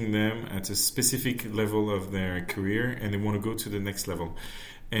meeting them at a specific level of their career, and they want to go to the next level.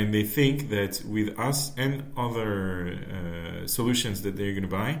 And they think that with us and other solutions that they're going to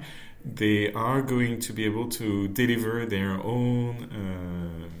buy, they are going to be able to deliver their own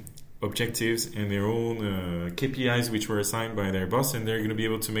objectives and their own KPIs which were assigned by their boss, and they're going to be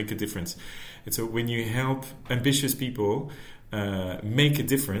able to make a difference. And so when you help ambitious people make a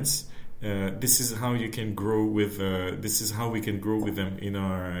difference, this is how you can grow with. This is how we can grow with them in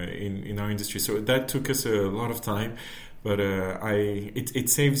our industry. So that took us a lot of time. But it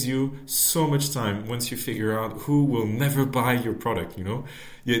saves you so much time once you figure out who will never buy your product. You know,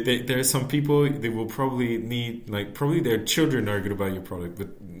 there are some people, they will probably need, like, probably their children are going to buy your product, but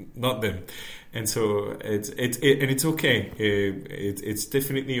not them. And so it's okay. It's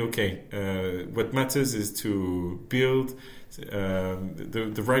definitely okay. What matters is to build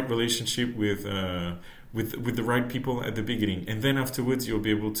the right relationship with the right people at the beginning, and then afterwards you'll be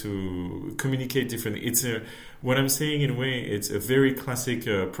able to communicate differently. What I'm saying in a way, it's a very classic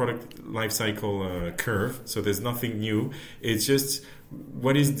product lifecycle curve. So there's nothing new. It's just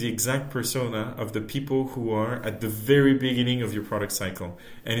what is the exact persona of the people who are at the very beginning of your product cycle.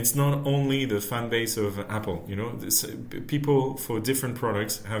 And it's not only the fan base of Apple. You know, people for different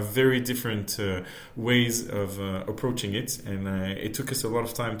products have very different ways of approaching it, and it took us a lot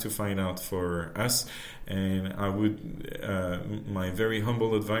of time to find out for us. And I would, my very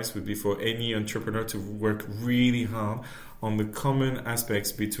humble advice would be for any entrepreneur to work really hard on the common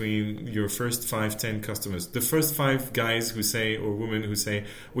aspects between your first 5-10 customers. The first 5 guys who say, or women who say,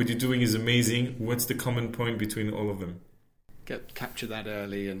 what you're doing is amazing, what's the common point between all of them? Capture that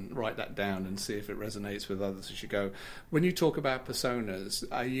early and write that down and see if it resonates with others as you go. When you talk about personas,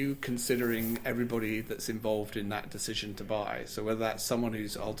 are you considering everybody that's involved in that decision to buy? So whether that's someone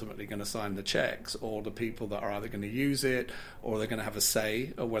who's ultimately going to sign the checks, or the people that are either going to use it, or they're going to have a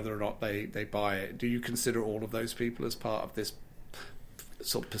say of whether or not they buy it. Do you consider all of those people as part of this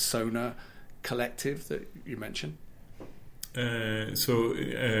sort of persona collective that you mentioned? No,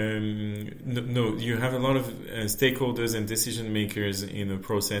 you have a lot of stakeholders and decision makers in a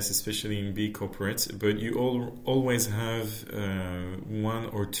process, especially in big corporates, but you always have 1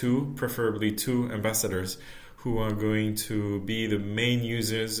 or 2, preferably 2 ambassadors who are going to be the main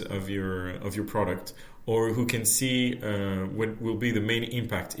users of your product, or who can see what will be the main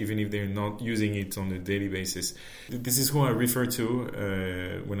impact, even if they're not using it on a daily basis. This is who I refer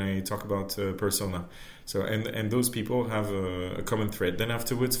to when I talk about persona. So, and those people have a common thread. Then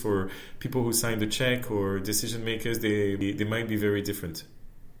afterwards, for people who sign the check or decision makers, they might be very different.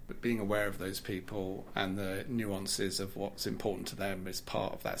 But being aware of those people and the nuances of what's important to them is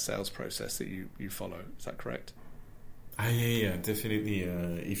part of that sales process that you follow. Is that correct? Yeah, definitely.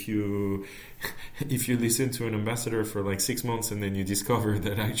 If you listen to an ambassador for like 6 months and then you discover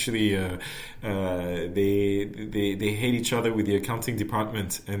that actually they hate each other with the accounting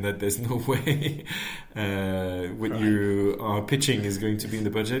department, and that there's no way what you are pitching is going to be in the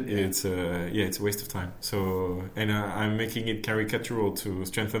budget, it's a waste of time. So, and I'm making it caricatural to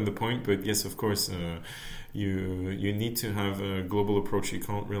strengthen the point, but yes, of course. You need to have a global approach. You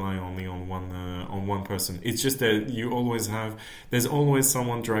can't rely only on one person. It's just that there's always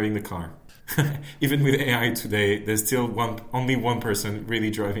someone driving the car. Even with AI today, there's still only one person really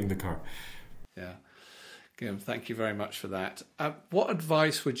driving the car. Yeah. Guillaume, thank you very much for that. What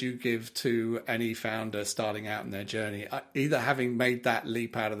advice would you give to any founder starting out in their journey, either having made that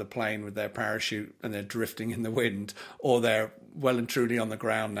leap out of the plane with their parachute and they're drifting in the wind, or they're well and truly on the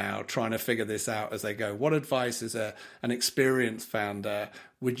ground now trying to figure this out as they go? What advice as an experienced founder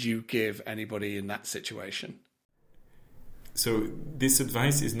would you give anybody in that situation? So this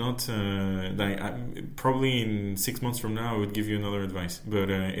advice is not probably in 6 months from now I would give you another advice, but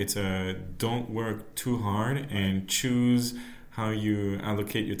it's don't work too hard and choose how you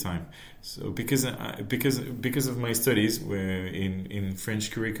allocate your time. So because of my studies, where in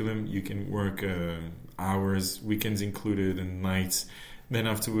French curriculum you can work hours, weekends included, and nights. Then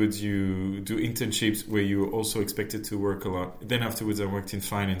afterwards you do internships where you're also expected to work a lot. Then afterwards I worked in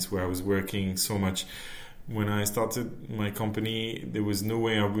finance where I was working so much. When I started my company, there was no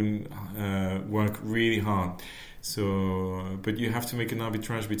way I wouldn't work really hard. So, but you have to make an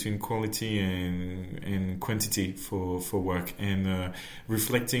arbitrage between quality and quantity for work. And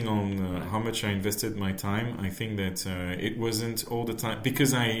reflecting on how much I invested my time, I think that it wasn't all the time,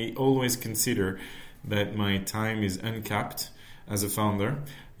 because I always consider that my time is uncapped as a founder.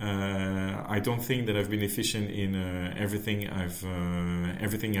 I don't think that I've been efficient in everything I've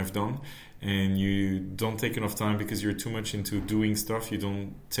done. And you don't take enough time because you're too much into doing stuff. You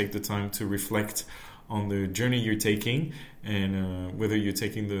don't take the time to reflect on the journey you're taking and whether you're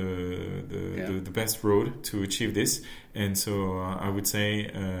taking the best road to achieve this. And so I would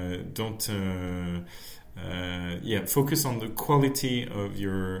say focus on the quality of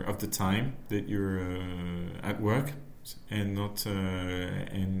the time that you're at work, and not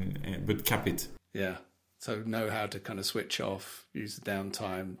but cap it. Yeah. So know how to kind of switch off, use the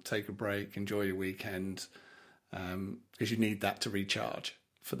downtime, take a break, enjoy your weekend, because you need that to recharge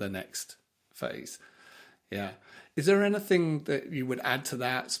for the next phase. Yeah. Is there anything that you would add to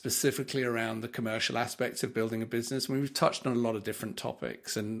that specifically around the commercial aspects of building a business? I mean, we've touched on a lot of different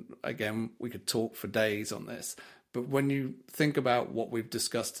topics, and again, we could talk for days on this. But when you think about what we've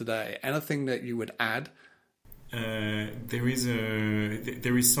discussed today, anything that you would add? There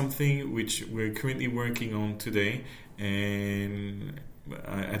is something which we're currently working on today, and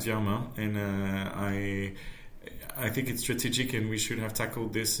at Yarma, and I think it's strategic, and we should have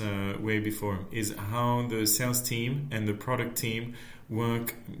tackled this way before. Is how the sales team and the product team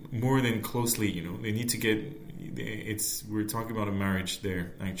work more than closely. You know, they need to get. We're talking about a marriage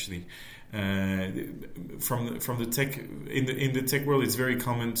there, actually. From the tech in the tech world, it's very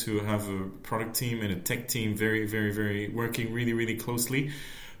common to have a product team and a tech team very, very, very working really, really closely.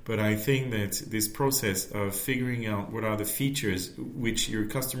 But I think that this process of figuring out what are the features which your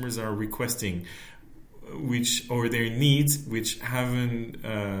customers are requesting, or their needs, which haven't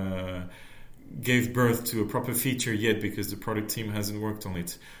gave birth to a proper feature yet because the product team hasn't worked on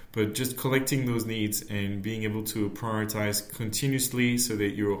it. But just collecting those needs and being able to prioritize continuously so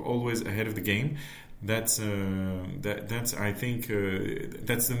that you're always ahead of the game, that's I think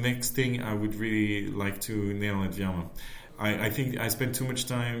that's the next thing I would really like to nail at Vyama. I think I spent too much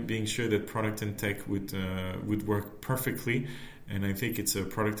time being sure that product and tech would work perfectly. And I think it's a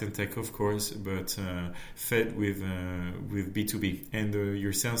product and tech, of course, but fed with B2B. And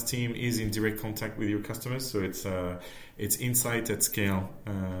your sales team is in direct contact with your customers, so it's insight at scale,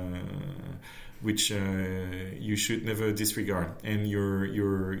 which you should never disregard. And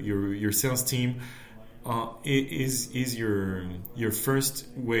your sales team is your first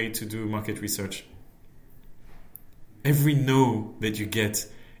way to do market research. Every no that you get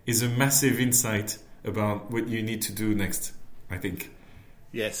is a massive insight about what you need to do next, I think.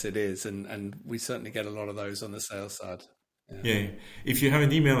 Yes, it is, and we certainly get a lot of those on the sales side. Yeah. If you have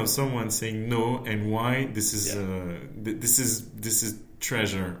an email of someone saying no and why, this is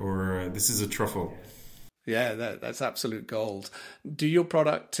treasure, or this is a truffle. Yeah, that's absolute gold. Do your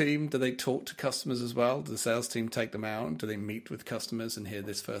product team, do they talk to customers as well? Do the sales team take them out? Do they meet with customers and hear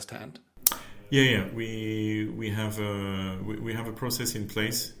this firsthand? Yeah. We have a process in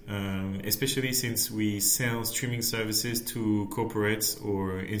place, especially since we sell streaming services to corporates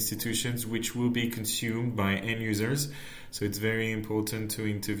or institutions, which will be consumed by end users. So it's very important to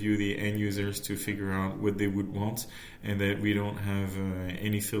interview the end users to figure out what they would want, and that we don't have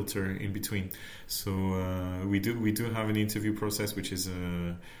any filter in between. So we do have an interview process which is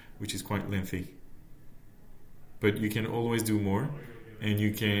quite lengthy, but you can always do more. And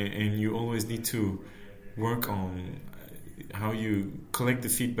you always need to work on how you collect the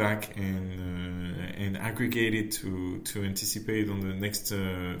feedback and aggregate it to anticipate on the next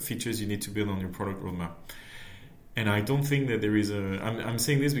features you need to build on your product roadmap. And I don't think that there is I'm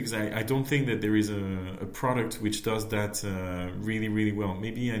saying this because I don't think that there is a product which does that really, really well.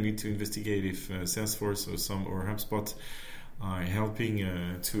 Maybe I need to investigate if Salesforce or HubSpot are helping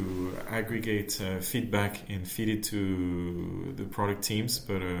to aggregate feedback and feed it to the product teams.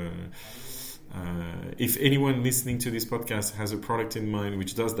 But if anyone listening to this podcast has a product in mind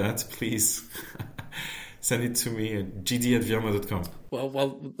which does that, please send it to me at gd@vyama.com.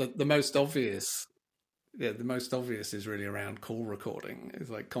 Well, the most obvious Yeah, the most obvious is really around call recording. It's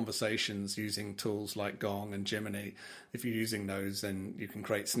like conversations using tools like Gong and Jiminy. If you're using those, then you can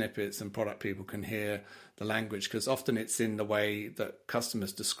create snippets and product people can hear the language, because often it's in the way that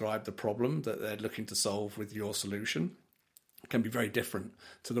customers describe the problem that they're looking to solve with your solution. It can be very different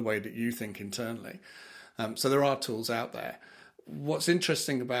to the way that you think internally. So there are tools out there. What's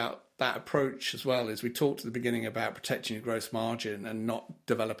interesting about that approach as well is we talked at the beginning about protecting your gross margin and not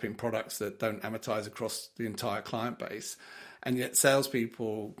developing products that don't amortize across the entire client base. And yet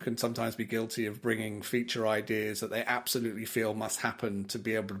salespeople can sometimes be guilty of bringing feature ideas that they absolutely feel must happen to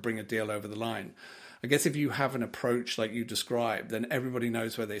be able to bring a deal over the line. I guess if you have an approach like you described, then everybody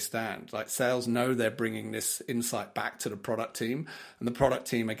knows where they stand. Like sales know they're bringing this insight back to the product team, and the product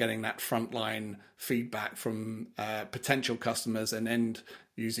team are getting that frontline feedback from potential customers and end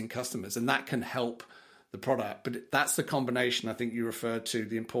using customers, and that can help the product. But that's the combination I think you referred to,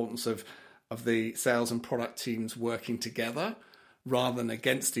 the importance of the sales and product teams working together rather than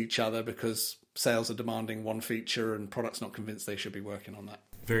against each other, because sales are demanding one feature and product's not convinced they should be working on that.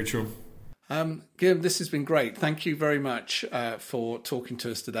 Very true. Guillaume, this has been great. Thank you very much for talking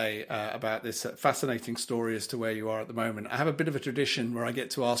to us today about this fascinating story as to where you are at the moment. I have a bit of a tradition where I get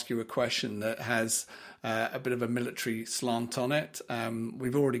to ask you a question that has a bit of a military slant on it.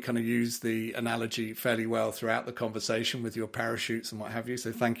 We've already kind of used the analogy fairly well throughout the conversation with your parachutes and what have you,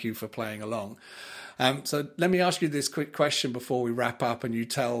 so thank you for playing along. So let me ask you this quick question before we wrap up and you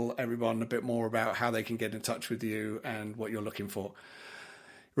tell everyone a bit more about how they can get in touch with you and what you're looking for.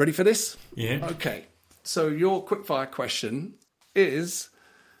 Ready for this? Yeah. Okay. So your quickfire question is,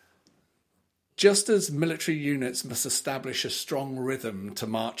 just as military units must establish a strong rhythm to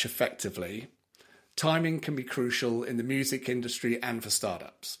march effectively, timing can be crucial in the music industry and for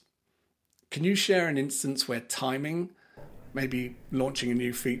startups. Can you share an instance where timing, maybe launching a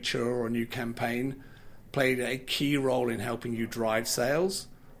new feature or a new campaign, played a key role in helping you drive sales,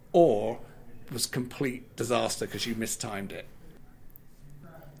 or was complete disaster because you mistimed it?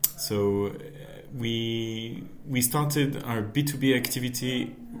 So we started our B2B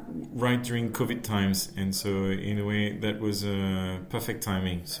activity right during COVID times, and so in a way that was perfect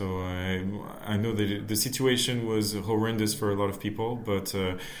timing. So I know that the situation was horrendous for a lot of people, but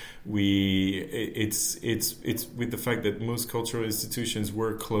it's with the fact that most cultural institutions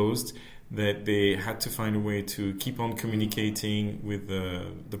were closed that they had to find a way to keep on communicating with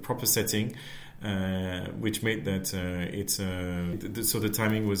the proper setting. Which made that so the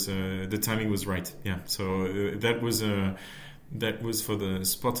timing was right. Yeah. So that was for the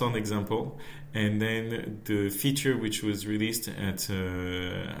spot on example, and then the feature which was released at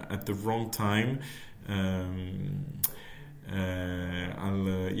the wrong time.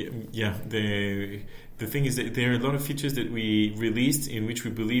 The thing is that there are a lot of features that we released in which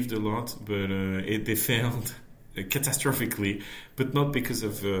we believed a lot, but they failed catastrophically, but not because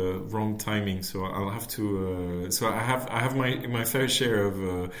of wrong timing. So I'll have to. So I have my fair share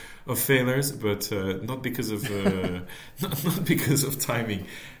of failures, but not because of not because of timing.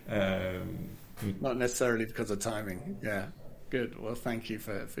 Not necessarily because of timing. Yeah, good. Well, thank you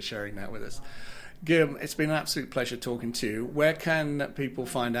for sharing that with us, Guillaume. It's been an absolute pleasure talking to you. Where can people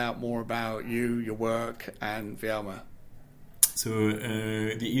find out more about you, your work, and Vialma? So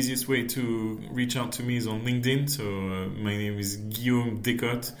the easiest way to reach out to me is on LinkedIn. So my name is Guillaume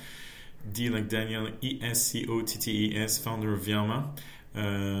Descottes, D like Daniel, Escottes, founder of Vialma.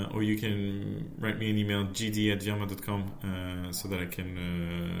 Or you can write me an email, gd@vialma.com, so that I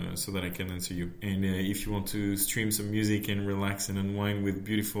can answer you. And if you want to stream some music and relax and unwind with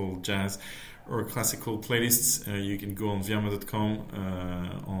beautiful jazz or classical playlists, you can go on vialma.com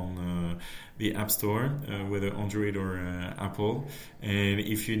on the App Store, whether Android or Apple. And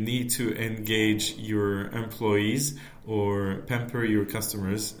if you need to engage your employees or pamper your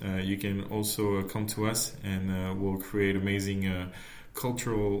customers, you can also come to us, and we'll create amazing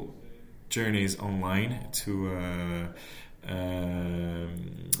cultural journeys online to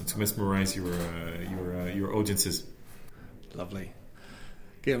mesmerize your audiences. Lovely.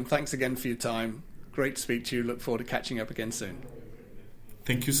 Guillaume, thanks again for your time. Great to speak to you. Look forward to catching up again soon.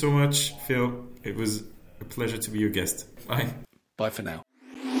 Thank you so much, Phil. It was a pleasure to be your guest. Bye. Bye for now.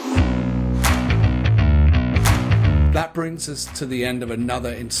 That brings us to the end of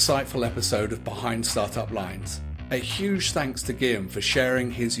another insightful episode of Behind Startup Lines. A huge thanks to Guillaume for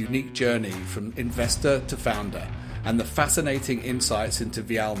sharing his unique journey from investor to founder and the fascinating insights into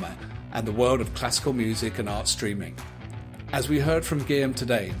Vialma and the world of classical music and art streaming. As we heard from Guillaume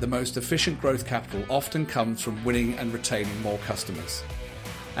today, the most efficient growth capital often comes from winning and retaining more customers.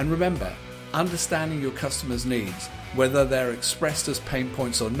 And remember, understanding your customers' needs, whether they're expressed as pain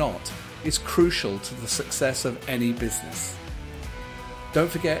points or not, is crucial to the success of any business. Don't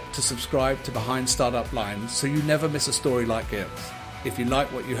forget to subscribe to Behind Startup Lines so you never miss a story like Guillaume's. If you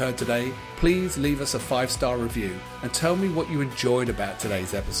like what you heard today, please leave us a 5-star review and tell me what you enjoyed about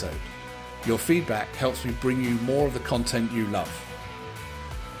today's episode. Your feedback helps me bring you more of the content you love.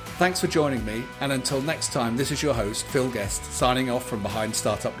 Thanks for joining me, and until next time, this is your host, Phil Guest, signing off from Behind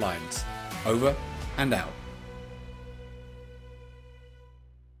Startup Lines. Over and out.